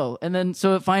in a row. And then,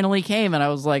 so it finally came and I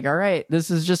was like, all right,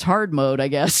 this is just hard mode, I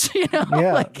guess,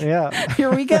 Yeah.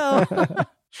 Here we go.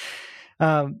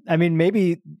 I mean,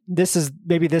 maybe this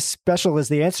special is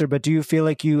the answer, but do you feel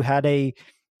like you had a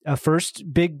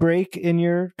first big break in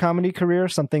your comedy career,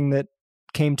 something that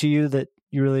came to you that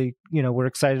you really, were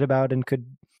excited about and could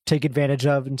take advantage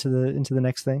of into the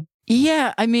next thing?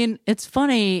 Yeah, I mean, it's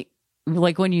funny,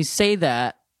 like when you say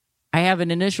that, I have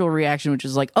an initial reaction, which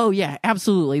is like, oh yeah,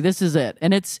 absolutely, this is it.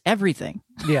 And it's everything.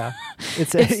 Yeah.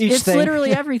 It's it's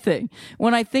literally everything.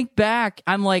 When I think back,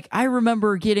 I'm like, I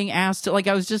remember getting asked, like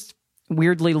I was just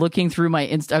weirdly looking through my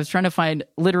I was trying to find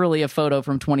literally a photo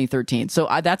from 2013. So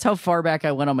that's how far back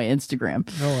I went on my Instagram.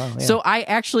 Oh, wow. Yeah. So I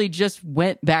actually just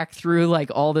went back through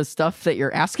like all this stuff that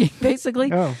you're asking,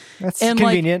 basically. Oh, that's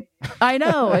convenient. Like, I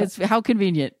know. It's how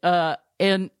convenient.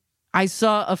 And I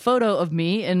saw a photo of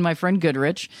me and my friend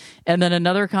Goodrich, and then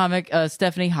another comic,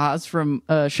 Stephanie Haas from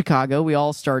Chicago. We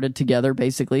all started together,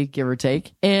 basically, give or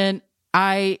take. And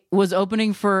I was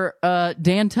opening for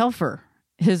Dan Telfer,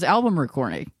 his album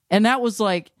recording. And that was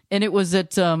like, and it was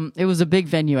at, it was a big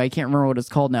venue. I can't remember what it's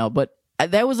called now, but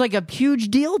that was like a huge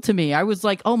deal to me. I was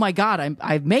like, oh my God,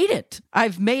 I've made it.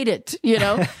 I've made it,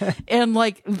 and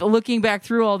like looking back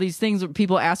through all these things that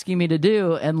people asking me to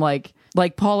do, and like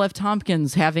Paul F.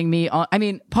 Tompkins having me on,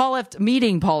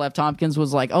 meeting Paul F. Tompkins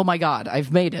was like, oh my God,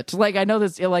 I've made it. Like, I know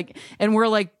this, like, and we're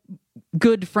like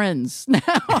good friends now,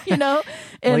 And well,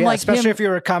 yeah, like, especially if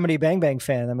you're a Comedy Bang Bang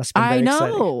fan, that must have been very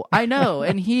exciting. I know.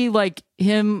 And he, like,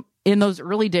 him in those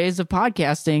early days of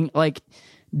podcasting, like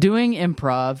doing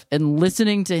improv and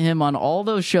listening to him on all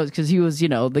those shows, because he was,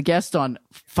 the guest on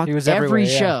every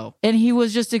show. And he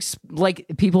was just like,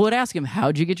 people would ask him,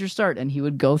 how'd you get your start? And he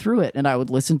would go through it, and I would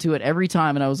listen to it every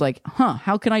time. And I was like,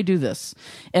 how can I do this?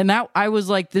 And that I was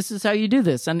like, this is how you do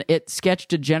this. And it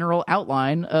sketched a general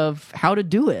outline of how to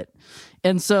do it.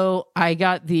 And so I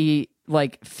got the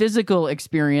like physical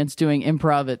experience doing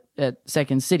improv at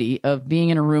Second City of being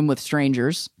in a room with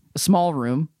strangers, a small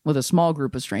room with a small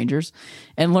group of strangers,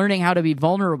 and learning how to be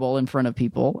vulnerable in front of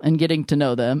people and getting to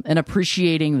know them and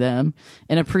appreciating them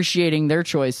and appreciating their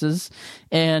choices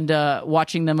and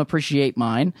watching them appreciate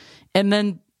mine. And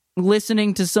then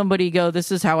listening to somebody go,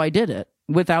 this is how I did it,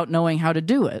 without knowing how to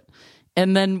do it.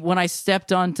 And then when I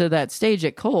stepped onto that stage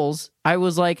at Kohl's, I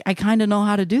was like, I kind of know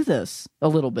how to do this a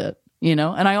little bit, And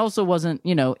I also wasn't,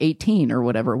 18 or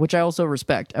whatever, which I also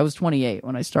respect. I was 28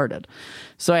 when I started.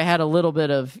 So I had a little bit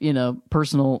of,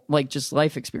 personal, like just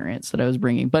life experience that I was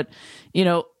bringing. But,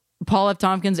 Paul F.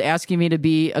 Tompkins asking me to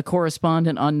be a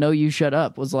correspondent on No You Shut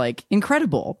Up was like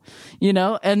incredible,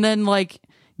 And then like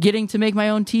getting to make my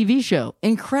own TV show,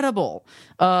 incredible.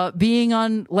 Being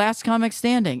on Last Comic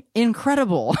Standing,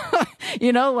 incredible.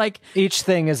 Like each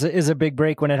thing is a big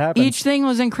break when it happens. Each thing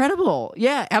was incredible.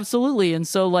 Yeah, absolutely. And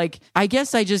so like, I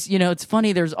guess I just, it's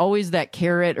funny. There's always that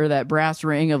carrot or that brass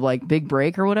ring of like big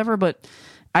break or whatever. But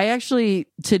I actually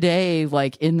today,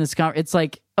 like in this, it's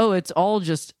like, oh, it's all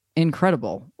just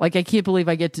incredible. Like I can't believe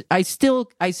I still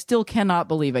cannot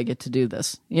believe I get to do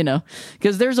this,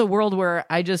 because there's a world where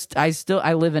I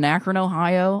live in Akron,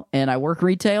 Ohio, and I work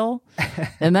retail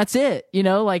and that's it,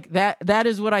 like that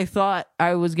is what I thought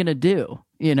I was going to do.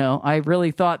 I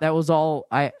really thought that was all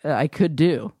I could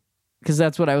do, because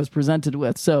that's what I was presented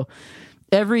with. So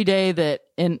every day that,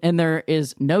 and there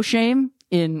is no shame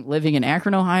in living in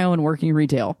Akron, Ohio and working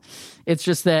retail. It's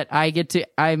just that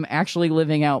I'm actually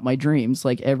living out my dreams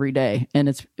like every day, and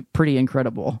it's pretty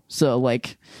incredible. So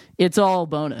like, it's all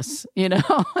bonus,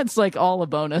 it's like all a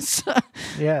bonus.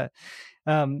 Yeah.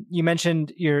 You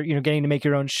mentioned you're getting to make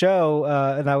your own show,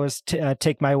 and that was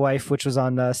Take My Wife, which was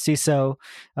on CISO,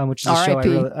 which is a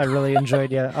show I really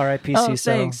enjoyed. Yeah, R.I.P. Oh, CISO.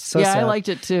 thanks. So yeah, sad. I liked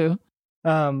it too.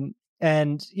 And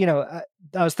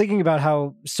I was thinking about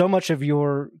how so much of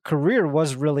your career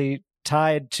was really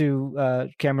tied to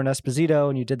Cameron Esposito,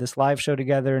 and you did this live show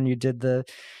together, and you did the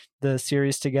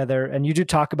series together, and you do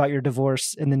talk about your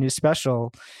divorce in the new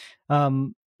special.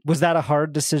 Was that a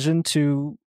hard decision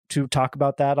to talk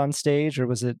about that on stage, or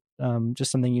was it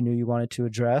just something you knew you wanted to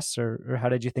address, or how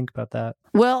did you think about that?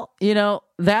 Well,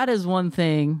 that is one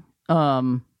thing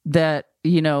that,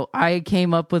 I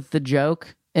came up with the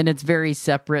joke, and it's very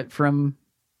separate from,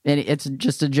 and it's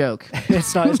just a joke.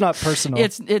 It's not personal.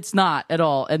 It's not at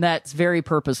all. And that's very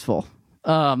purposeful.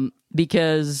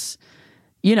 Because,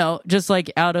 just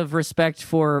like out of respect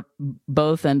for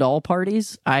both and all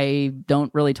parties, I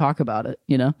don't really talk about it,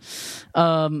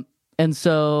 and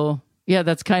so, yeah,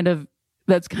 that's kind of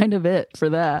it for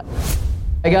that.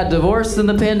 I got divorced in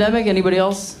the pandemic. Anybody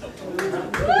else?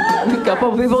 A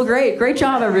couple people. Great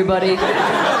job, everybody.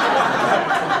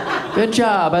 Good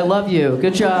job. I love you.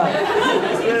 Good job.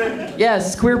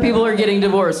 Yes, queer people are getting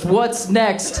divorced. What's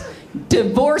next?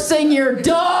 Divorcing your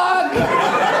dog?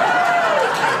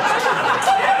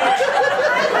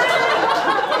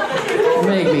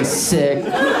 Make me sick.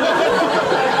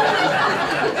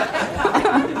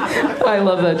 I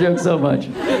love that joke so much.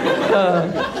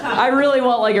 I really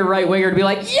want like a right-winger to be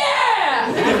like,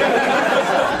 yeah!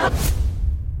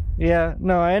 Yeah,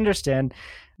 no, I understand.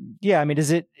 Yeah, I mean,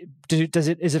 is it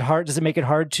hard? Does it make it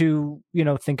hard to,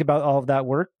 think about all of that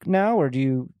work now, or do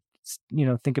you,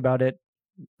 think about it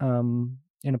in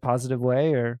a positive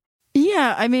way, or?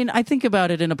 Yeah, I mean, I think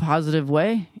about it in a positive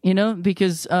way,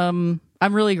 because I'm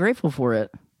really grateful for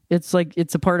it. It's like,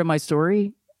 it's a part of my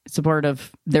story. It's a part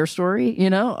of their story,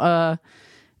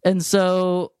 and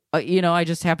so, I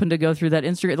just happened to go through that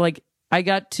Instagram. Like, I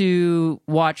got to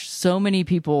watch so many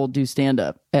people do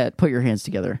stand-up at Put Your Hands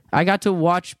Together. I got to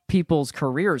watch people's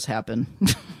careers happen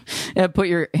at Put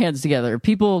Your Hands Together.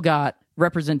 People got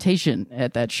representation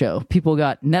at that show. People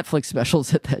got Netflix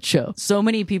specials at that show. So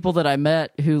many people that I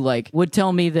met who would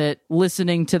tell me that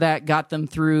listening to that got them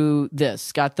through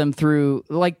this, got them through,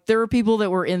 there were people that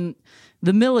were in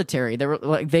the military. They were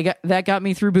that got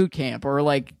me through boot camp, or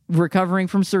recovering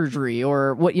from surgery,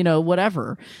 or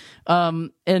whatever.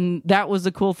 And that was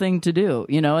a cool thing to do,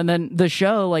 and then the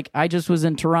show, I just was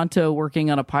in Toronto working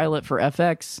on a pilot for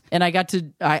FX, and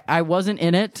I wasn't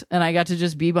in it, and I got to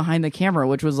just be behind the camera,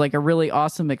 which was a really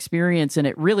awesome experience. And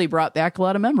it really brought back a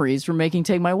lot of memories from making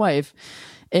Take My Wife.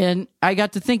 And I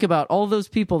got to think about all those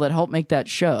people that helped make that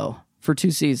show for 2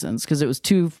 seasons. 'Cause it was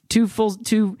two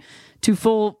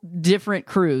full different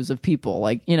crews of people,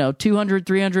 200,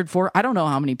 300, 400, I don't know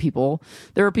how many people.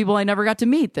 There were people I never got to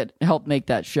meet that helped make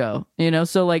that show,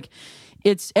 so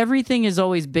everything is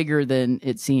always bigger than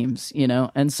it seems,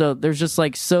 and so there's just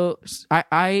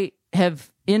I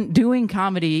have, in doing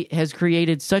comedy, has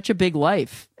created such a big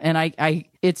life, and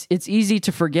it's easy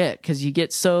to forget, because you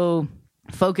get so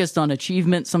focused on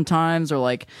achievement sometimes, or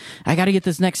I got to get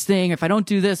this next thing. If I don't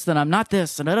do this, then I'm not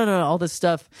this, and all this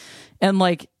stuff. And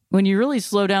when you really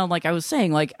slow down, like I was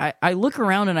saying, I look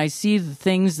around and I see the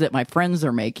things that my friends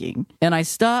are making, and I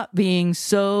stop being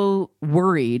so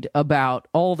worried about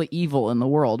all the evil in the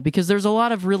world, because there's a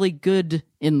lot of really good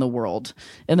in the world,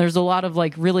 and there's a lot of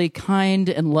really kind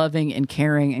and loving and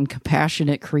caring and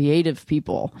compassionate, creative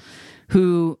people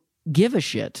who give a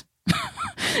shit,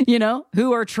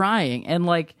 who are trying, and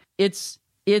it's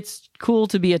cool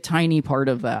to be a tiny part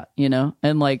of that,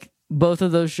 and both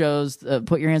of those shows,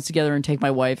 Put Your Hands Together and Take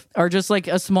My Wife, are just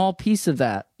a small piece of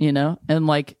that, and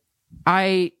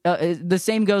the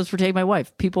same goes for Take My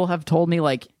Wife. People have told me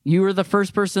you were the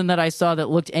first person that I saw that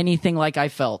looked anything like I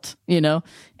felt, and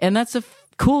that's a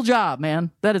cool job,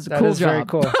 man. That is a cool job. Very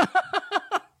cool.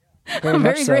 I'm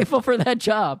very grateful for that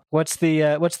job. What's the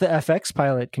FX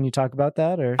pilot? Can you talk about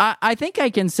that? Or I think I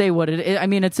can say what it is. I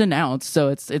mean, it's announced, so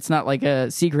it's not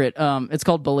a secret. It's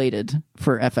called Belated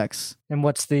for FX. And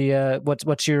what's the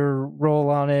what's your role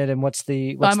on it? And what's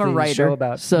I'm a writer, show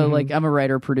about? So I'm a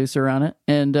writer producer on it,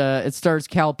 and it stars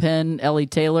Cal Penn, Ellie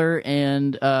Taylor,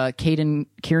 and Caden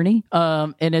Kearney.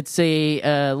 And it's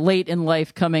a late in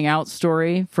life coming out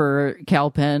story for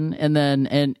Cal Penn, and then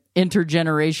an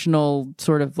intergenerational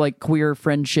sort of queer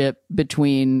friendship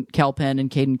between Cal Penn and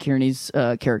Caden Kearney's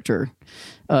character,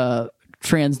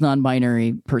 trans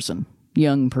non-binary person,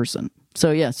 young person.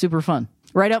 So yeah, super fun.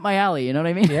 Right up my alley, you know what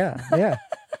I mean? Yeah.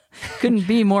 Couldn't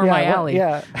be more my alley.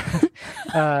 Yeah.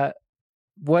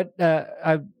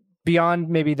 beyond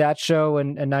maybe that show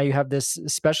and now you have this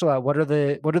special out, what are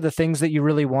the things that you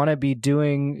really want to be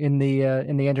doing in the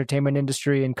entertainment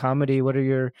industry and comedy? What are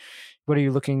you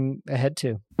looking ahead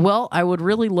to? Well, I would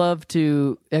really love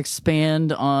to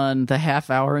expand on the half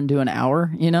hour and do an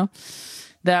hour,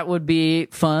 That would be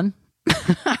fun.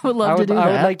 I would love to do that.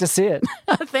 I would like to see it.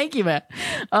 Thank you, Matt.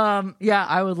 Yeah,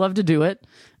 I would love to do it.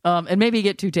 And maybe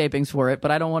get 2 tapings for it, but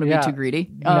I don't want to be too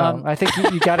greedy. No, I think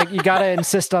you gotta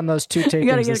insist on those 2 tapings. You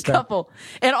gotta get a couple.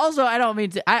 And also, I don't mean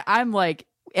to. I'm like,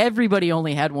 everybody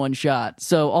only had one shot,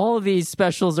 so all of these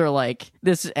specials are like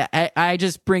this. I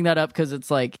just bring that up because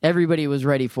it's like everybody was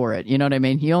ready for it. You know what I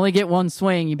mean? You only get one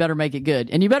swing. You better make it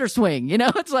good, and you better swing.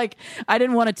 It's like I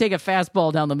didn't want to take a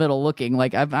fastball down the middle, looking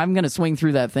like I'm gonna swing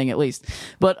through that thing at least.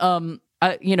 But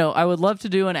I would love to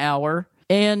do an hour.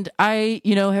 And I,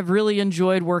 have really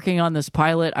enjoyed working on this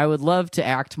pilot. I would love to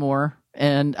act more.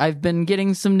 And I've been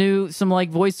getting some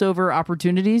voiceover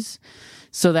opportunities.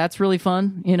 So that's really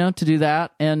fun, to do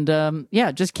that. And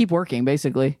just keep working,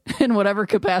 basically, in whatever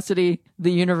capacity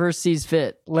the universe sees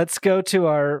fit. Let's go to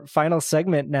our final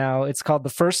segment now. It's called The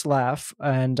First Laugh.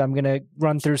 And I'm going to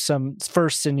run through some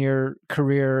firsts in your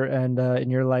career and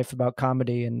in your life about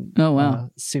comedy and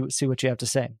see what you have to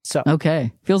say. So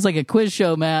okay. Feels like a quiz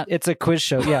show, Matt. It's a quiz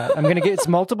show. Yeah. I'm going to it's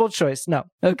multiple choice. No.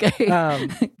 Okay.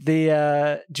 Do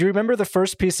you remember the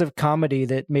first piece of comedy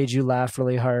that made you laugh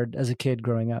really hard as a kid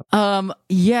growing up?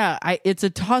 Yeah, it's a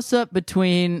toss-up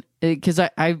between, because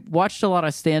I watched a lot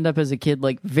of stand-up as a kid,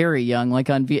 like very young, like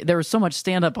there was so much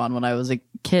stand-up on when I was a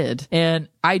kid. And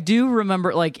I do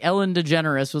remember, like, Ellen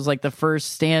DeGeneres was like the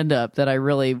first stand-up that I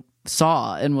really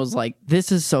saw and was like,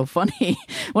 this is so funny.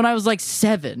 When I was like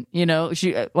 7,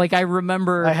 she, like, I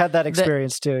remember. I had that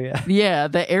experience too, yeah. Yeah,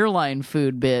 the airline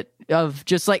food bit of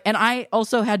just like, and I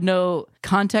also had no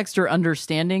context or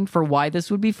understanding for why this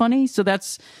would be funny. So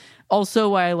that's also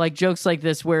why I like jokes like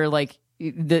this where like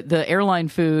the airline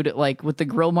food, like with the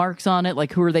grill marks on it,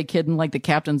 like who are they kidding? Like the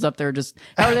captain's up there just,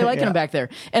 how are they liking them back there?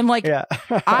 And like,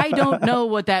 I don't know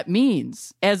what that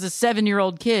means as a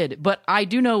 7-year-old kid, but I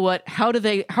do know how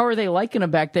are they liking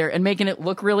them back there and making it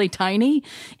look really tiny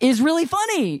is really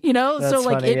funny, That's so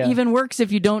like funny, it even works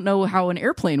if you don't know how an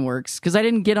airplane works. Cause I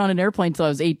didn't get on an airplane until I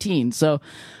was 18. So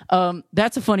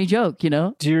that's a funny joke,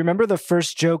 Do you remember the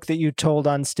first joke that you told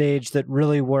on stage that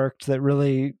really worked, that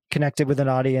really connected with an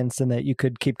audience and that you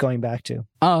could keep going back to?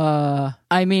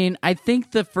 I mean, I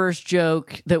think the first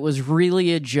joke that was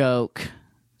really a joke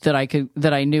that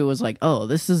I knew was like, oh,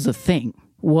 this is a thing,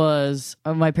 was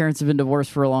my parents have been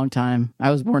divorced for a long time.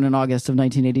 I was born in August of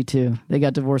 1982. They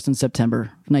got divorced in September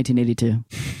of 1982.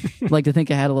 I'd like to think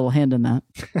I had a little hand in that.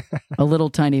 A little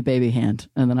tiny baby hand.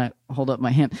 And then I hold up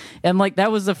my hand. And like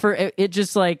that was the first, it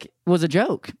just like was a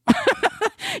joke.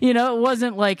 It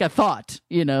wasn't like a thought,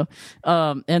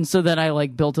 and so then I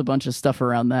like built a bunch of stuff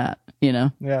around that,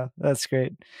 Yeah, that's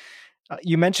great.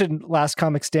 You mentioned Last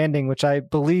Comic Standing, which I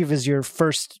believe is your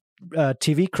first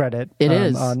TV credit. It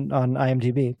is on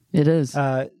IMDb. It is.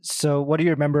 So what do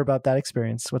you remember about that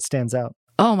experience? What stands out?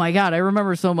 Oh my God, I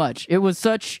remember so much. That was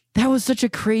such a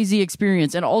crazy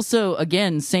experience. And also,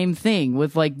 again, same thing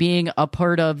with like being a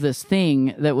part of this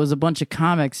thing that was a bunch of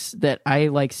comics that I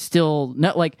like still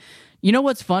know. Like,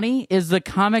 what's funny is the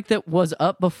comic that was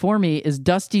up before me is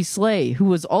Dusty Slay, who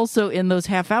was also in those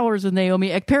half hours with Naomi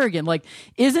Ekperigin. Like,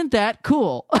 isn't that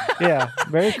cool? Yeah,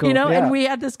 very cool. And we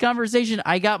had this conversation.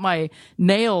 I got my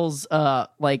nails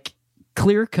like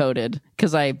clear coated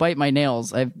because I bite my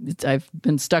nails. I've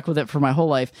been stuck with it for my whole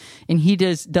life, and he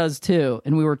does too.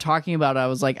 And we were talking about it. I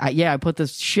was like, I put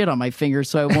this shit on my fingers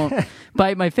so I won't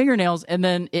bite my fingernails. And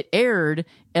then it aired,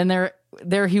 and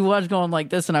there he was going like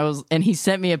this, and he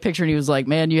sent me a picture, and he was like,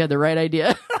 "Man, you had the right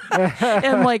idea."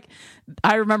 And like,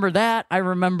 I remember that. I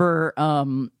remember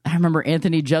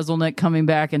Anthony Jeselnik coming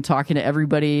back and talking to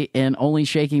everybody and only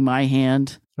shaking my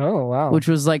hand. Oh wow! Which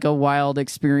was like a wild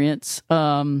experience.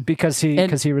 Because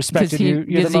he respected you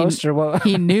the most, or what?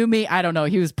 He knew me. I don't know.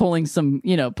 He was pulling some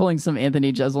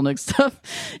Anthony Jeselnik stuff,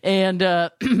 and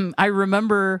I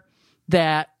remember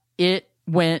that it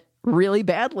went really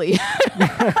badly.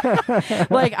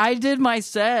 Like I did my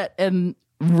set, and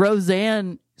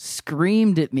Roseanne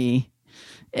screamed at me,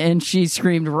 and she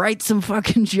screamed, "Write some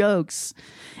fucking jokes."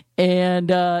 And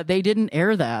they didn't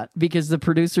air that because the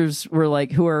producers were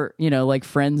like, who are, like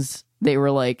friends They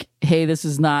were like, hey, this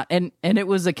is not, and it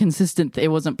was a consistent, it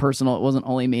wasn't personal. It wasn't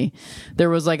only me. There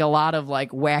was like a lot of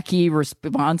like wacky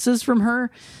responses from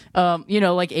her.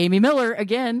 Like Amy Miller,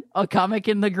 again, a comic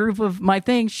in the group of my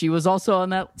thing. She was also on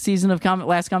that season of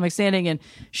Last Comic Standing, and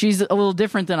she's a little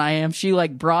different than I am. She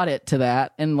like brought it to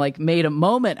that and like made a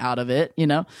moment out of it,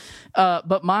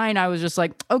 but mine, I was just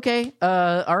like, okay,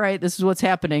 all right, this is what's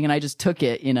happening. And I just took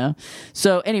it,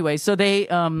 So anyway, so they,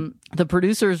 the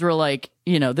producers were like,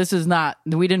 this is not,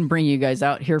 we didn't bring you guys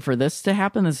out here for this to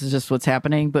happen. This is just what's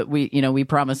happening. But we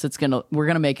promise we're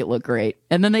going to make it look great.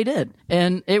 And then they did.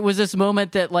 And it was this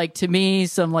moment that like, to me,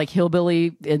 some like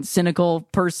hillbilly and cynical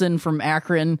person from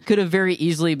Akron could have very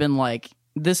easily been like,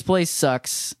 this place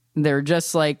sucks. They're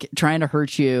just like trying to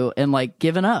hurt you and like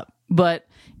giving up. But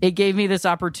it gave me this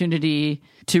opportunity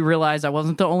to realize I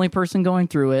wasn't the only person going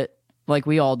through it. Like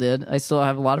we all did. I still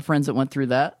have a lot of friends that went through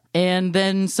that. And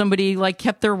then somebody like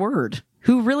kept their word,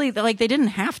 who really like, they didn't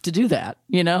have to do that,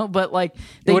 but like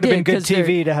they it would have been good did,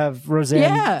 TV to have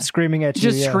Roseanne screaming at you.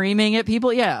 Just screaming at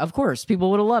people. Yeah, of course. People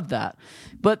would have loved that.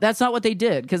 But that's not what they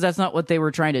did, because that's not what they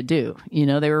were trying to do.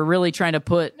 They were really trying to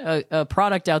put a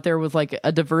product out there with like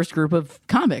a diverse group of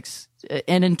comics.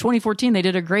 And in 2014, they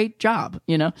did a great job,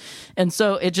 And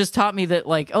so it just taught me that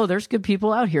like, oh, there's good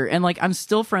people out here. And like, I'm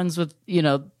still friends with,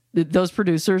 those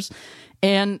producers.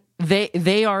 And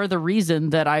they are the reason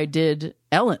that I did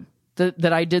Ellen,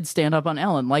 that I did stand up on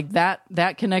Ellen. Like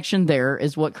that connection there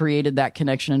is what created that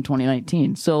connection in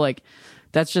 2019. So like,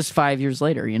 that's just 5 years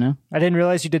later, I didn't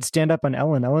realize you did stand up on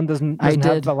Ellen. Ellen doesn't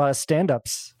have a lot of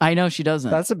stand-ups. I know she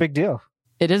doesn't. That's a big deal.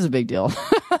 It is a big deal.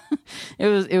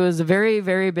 It was a very,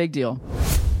 very big deal.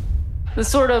 The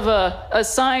sort of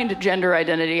assigned gender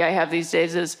identity I have these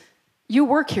days is, you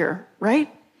work here, right?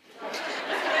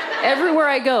 Everywhere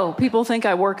I go, people think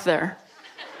I work there.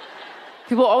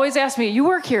 People always ask me, you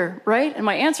work here, right? And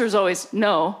my answer is always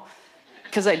no,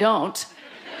 because I don't.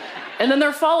 And then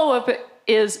their follow-up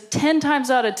is 10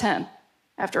 times out of 10.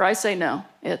 After I say no,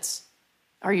 it's,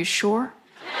 are you sure?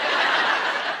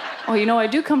 Oh, I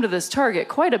do come to this Target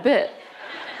quite a bit.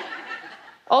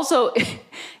 Also,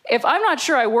 if I'm not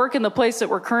sure I work in the place that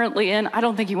we're currently in, I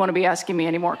don't think you want to be asking me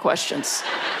any more questions.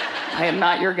 I am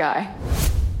not your guy.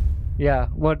 Yeah.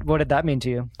 What did that mean to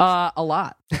you? A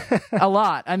lot. A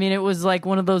lot. I mean, it was like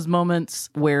one of those moments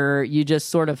where you just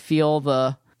sort of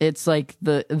feel it's like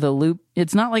the loop.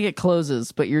 It's not like it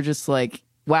closes, but you're just like,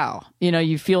 wow.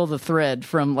 You feel the thread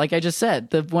from, like I just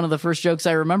said, one of the first jokes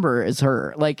I remember is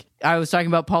her. Like I was talking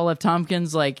about Paul F.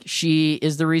 Tompkins, like she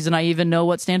is the reason I even know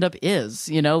what stand-up is,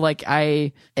 like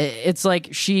it's like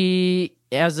she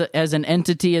as an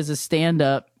entity, as a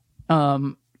stand-up,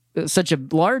 such a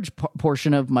large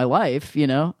portion of my life,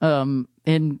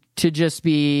 and to just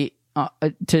be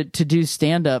to do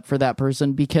stand up for that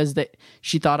person because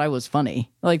she thought I was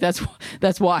funny. Like that's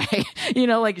why,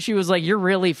 like she was like, you're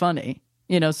really funny.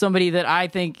 Somebody that I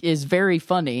think is very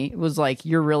funny was like,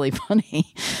 you're really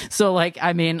funny. So like,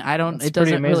 I mean, it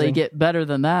doesn't really get better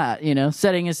than that,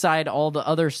 setting aside all the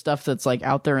other stuff that's like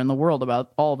out there in the world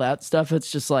about all that stuff.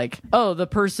 It's just like, oh, the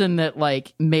person that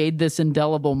like made this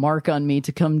indelible mark on me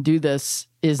to come do this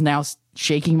is now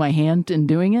shaking my hand and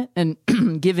doing it and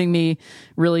giving me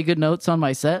really good notes on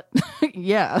my set.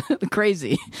 Yeah,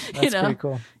 crazy. That's pretty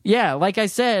cool. Yeah, like I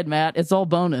said, Matt, it's all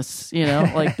bonus,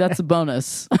 like that's a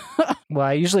bonus. Well,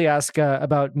 I usually ask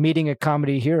about meeting a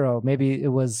comedy hero. Maybe it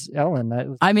was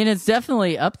Ellen. I mean, it's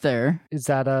definitely up there. Is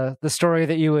that the story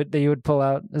that you would pull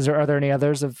out? Are there any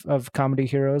others of comedy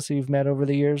heroes who you've met over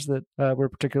the years that were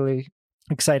particularly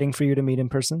exciting for you to meet in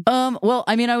person? Well,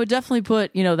 I mean, I would definitely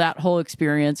put, that whole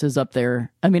experience is up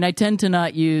there. I mean, I tend to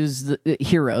not use the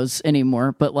heroes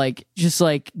anymore, but like, just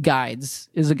like guides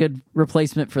is a good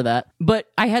replacement for that.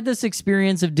 But I had this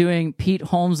experience of doing Pete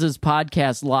Holmes's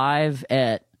podcast live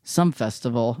at some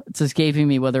festival. It's escaping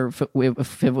me whether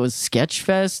if it was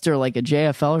Sketchfest or like a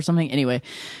JFL or something. Anyway,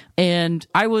 and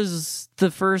I was the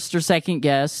first or second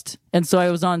guest. And so I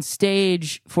was on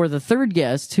stage for the third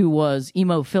guest, who was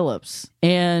Emo Phillips.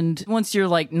 And once you're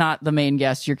like not the main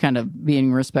guest, you're kind of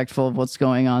being respectful of what's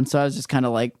going on. So I was just kind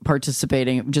of like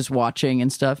participating, just watching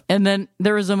and stuff. And then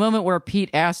there was a moment where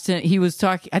Pete asked him,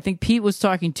 I think Pete was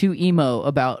talking to Emo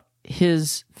about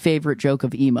his favorite joke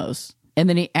of Emo's. And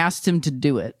then he asked him to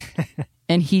do it.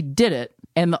 And he did it.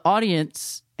 And the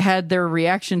audience had their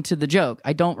reaction to the joke.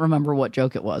 I don't remember what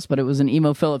joke it was, but it was an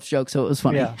Emo Phillips joke, so it was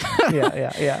funny.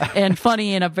 Yeah. And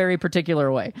funny in a very particular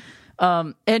way.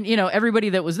 And, everybody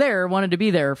that was there wanted to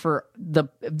be there for the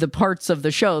parts of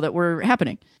the show that were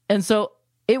happening. And so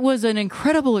it was an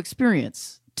incredible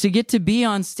experience to get to be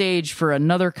on stage for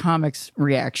another comic's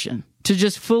reaction. to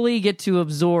just fully get to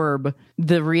absorb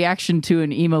the reaction to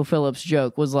an Emo Phillips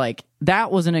joke was like,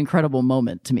 that was an incredible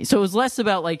moment to me. So it was less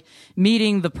about like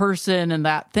meeting the person and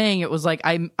that thing. It was like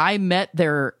I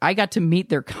got to meet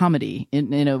their comedy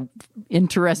in a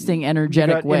interesting,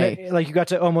 energetic way. You got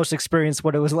to almost experience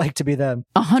what it was like to be them.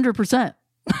 100%.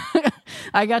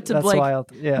 I got to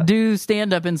wild. Do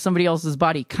stand up in somebody else's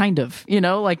body, kind of,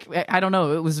 like, I don't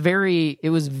know. It was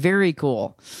very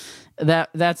cool.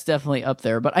 That's definitely up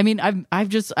there. But I mean,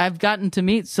 I've gotten to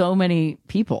meet so many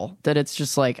people that it's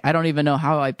just like, I don't even know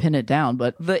how I pin it down.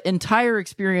 But the entire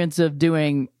experience of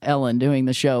doing Ellen, doing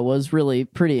the show, was really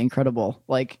pretty incredible.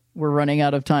 Like, we're running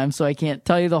out of time, so I can't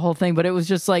tell you the whole thing, but it was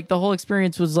just like, the whole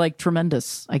experience was like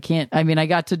tremendous. I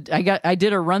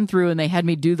did a run through and they had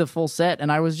me do the full set,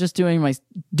 and I was just doing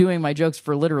my jokes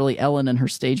for literally Ellen and her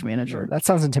stage manager. That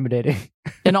sounds intimidating.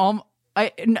 And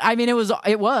I mean, it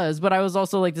was, but I was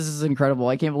also like, this is incredible.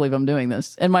 I can't believe I'm doing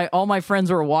this. And all my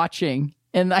friends were watching,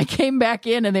 and I came back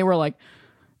in and they were like,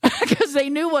 because they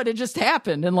knew what had just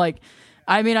happened. And like,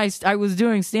 I mean, I was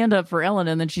doing stand up for Ellen,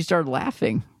 and then she started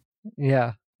laughing.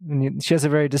 Yeah. She has a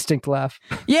very distinct laugh.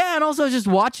 Yeah. And also just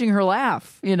watching her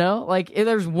laugh, like,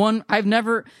 there's one, I've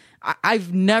never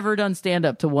done stand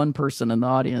up to one person in the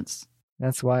audience.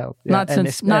 That's wild. Yeah.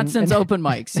 Not since open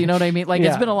mics. You know what I mean? Like,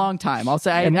 It's been a long time. I'll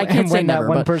say, I can't say never. That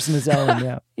one person is Ellen,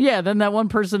 yeah. Yeah, then that one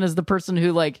person is the person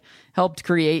who like helped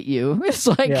create you. It's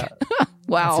like,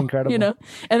 wow. That's incredible.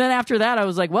 And then after that, I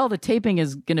was like, well, the taping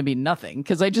is going to be nothing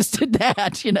because I just did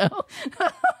that,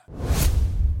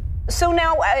 So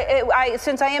now,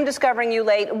 since I am discovering you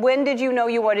late, when did you know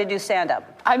you wanted to do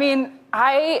stand-up? I mean,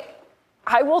 I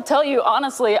will tell you,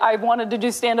 honestly, I wanted to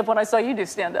do stand-up when I saw you do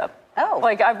stand-up. Oh.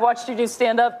 Like, I've watched you do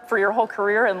stand-up for your whole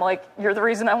career, and, like, you're the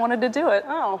reason I wanted to do it.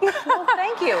 Oh, well,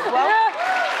 thank you. Well,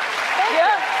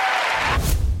 yeah.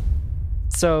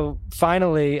 So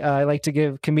finally, I like to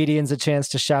give comedians a chance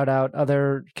to shout out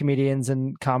other comedians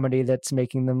and comedy that's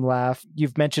making them laugh.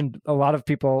 You've mentioned a lot of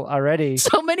people already.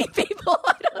 So many people.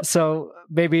 So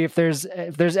maybe if there's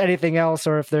anything else,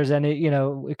 or if there's any,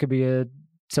 it could be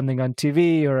something on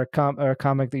TV or a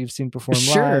comic that you've seen perform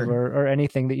live, or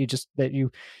anything that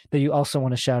you also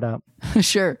want to shout out.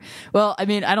 Sure. Well, I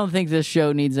mean, I don't think this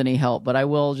show needs any help, but I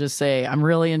will just say I'm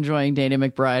really enjoying Danny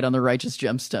McBride on The Righteous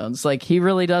Gemstones. Like, he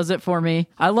really does it for me.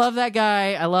 I love that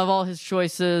guy. I love all his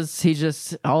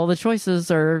choices. All the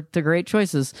choices are the great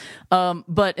choices.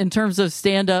 But in terms of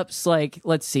stand-ups, like,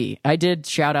 let's see. I did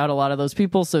shout out a lot of those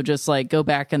people, so just like go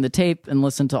back in the tape and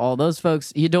listen to all those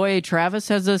folks. Udoye Travis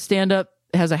has a stand-up,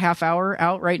 has a half hour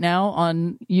out right now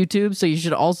on YouTube, so you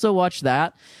should also watch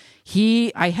that.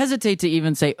 I hesitate to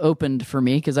even say opened for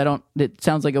me because it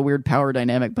sounds like a weird power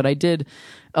dynamic, but I did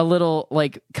a little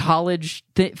like college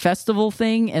festival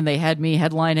thing, and they had me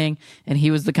headlining, and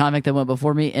he was the comic that went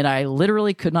before me, and I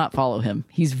literally could not follow him.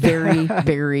 He's very,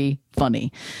 very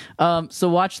funny. So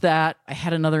watch that. I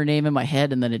had another name in my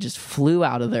head, and then it just flew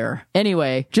out of there.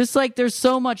 Anyway, just like there's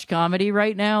so much comedy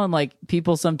right now, and like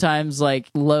people sometimes like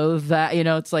loathe that,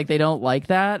 it's like they don't like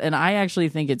that. And I actually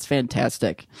think it's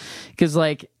fantastic because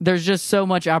like there's just so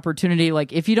much opportunity.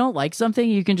 Like, if you don't like something,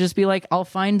 you can just be like, I'll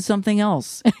find something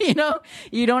else.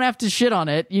 You don't have to shit on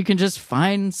it. You can just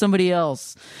find somebody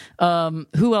else.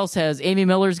 Who else has? Amy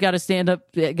Miller's got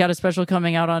a special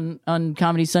coming out on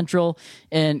Comedy Central,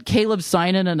 and Caleb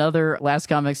Synan, another Last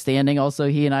Comic Standing. Also,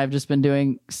 he and I have just been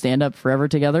doing stand-up forever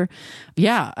together.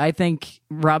 Yeah, I think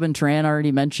Robin Tran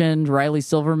already mentioned. Riley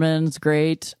Silverman's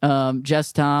great.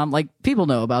 Jess Tom. Like, people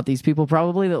know about these people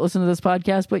probably that listen to this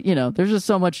podcast, but there's just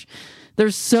so much.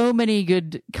 There's so many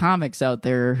good comics out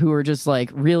there who are just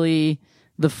like really.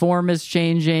 The form is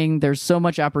changing. There's so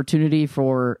much opportunity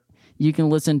you can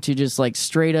listen to just like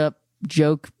straight up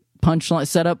joke punchline,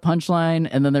 set up punchline.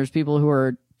 And then there's people who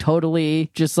are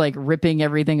totally just like ripping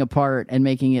everything apart and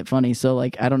making it funny. So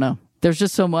like, I don't know. There's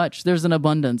just so much. There's an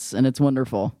abundance, and it's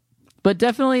wonderful. But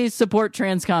definitely support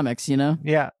trans comics,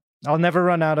 Yeah. I'll never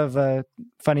run out of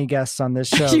funny guests on this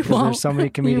show because there's so many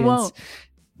comedians. You won't.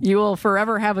 You will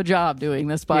forever have a job doing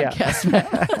this podcast.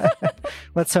 Yeah.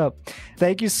 Let's hope.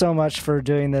 Thank you so much for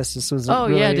doing this. This was a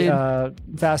really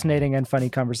fascinating and funny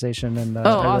conversation, and I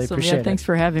really awesome. appreciate it. Thanks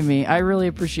for having me. I really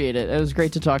appreciate it. It was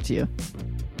great to talk to you.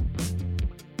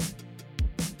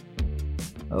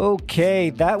 Okay,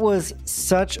 that was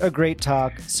such a great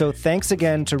talk. So thanks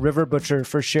again to River Butcher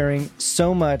for sharing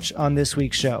so much on this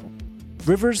week's show.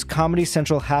 River's Comedy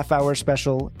Central half-hour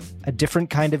special, A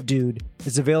Different Kind of Dude,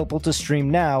 is available to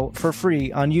stream now for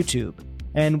free on YouTube,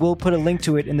 and we'll put a link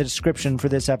to it in the description for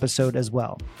this episode as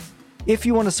well. If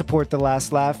you want to support The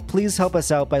Last Laugh, please help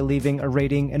us out by leaving a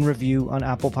rating and review on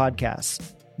Apple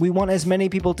Podcasts. We want as many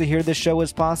people to hear this show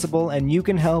as possible, and you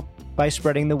can help by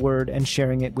spreading the word and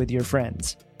sharing it with your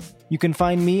friends. You can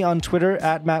find me on Twitter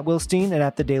at Matt Wilstein and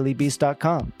at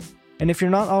thedailybeast.com. And if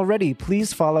you're not already,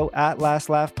 please follow at Last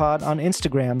Laugh Pod on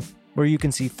Instagram, where you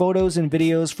can see photos and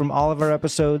videos from all of our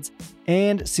episodes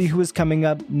and see who is coming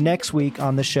up next week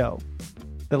on the show.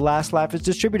 The Last Laugh is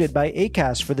distributed by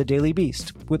Acast for The Daily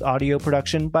Beast, with audio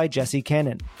production by Jesse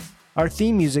Cannon. Our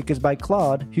theme music is by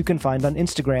Claude, who you can find on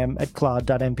Instagram at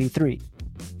claude.mp3.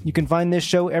 You can find this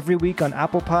show every week on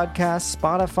Apple Podcasts,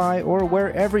 Spotify, or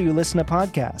wherever you listen to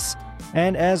podcasts.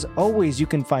 And as always, you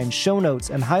can find show notes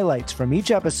and highlights from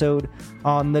each episode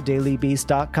on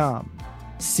thedailybeast.com.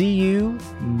 See you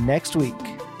next week.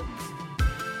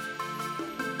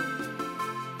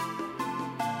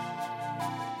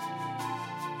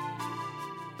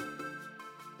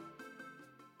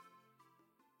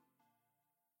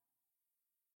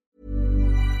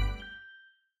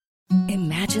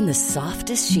 Imagine the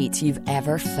softest sheets you've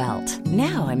ever felt.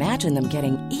 Now imagine them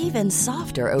getting even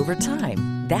softer over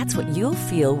time. That's what you'll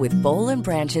feel with Boll &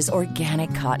 Branch's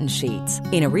organic cotton sheets.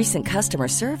 In a recent customer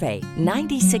survey,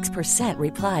 96%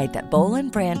 replied that Boll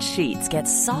 & Branch sheets get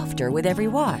softer with every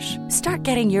wash. Start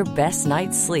getting your best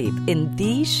night's sleep in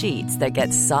these sheets that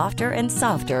get softer and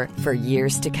softer for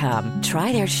years to come.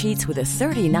 Try their sheets with a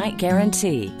 30-night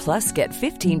guarantee. Plus, get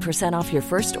 15% off your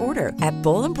first order at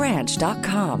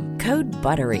bollandbranch.com. Code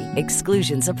BUTTERY.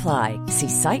 Exclusions apply. See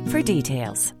site for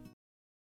details.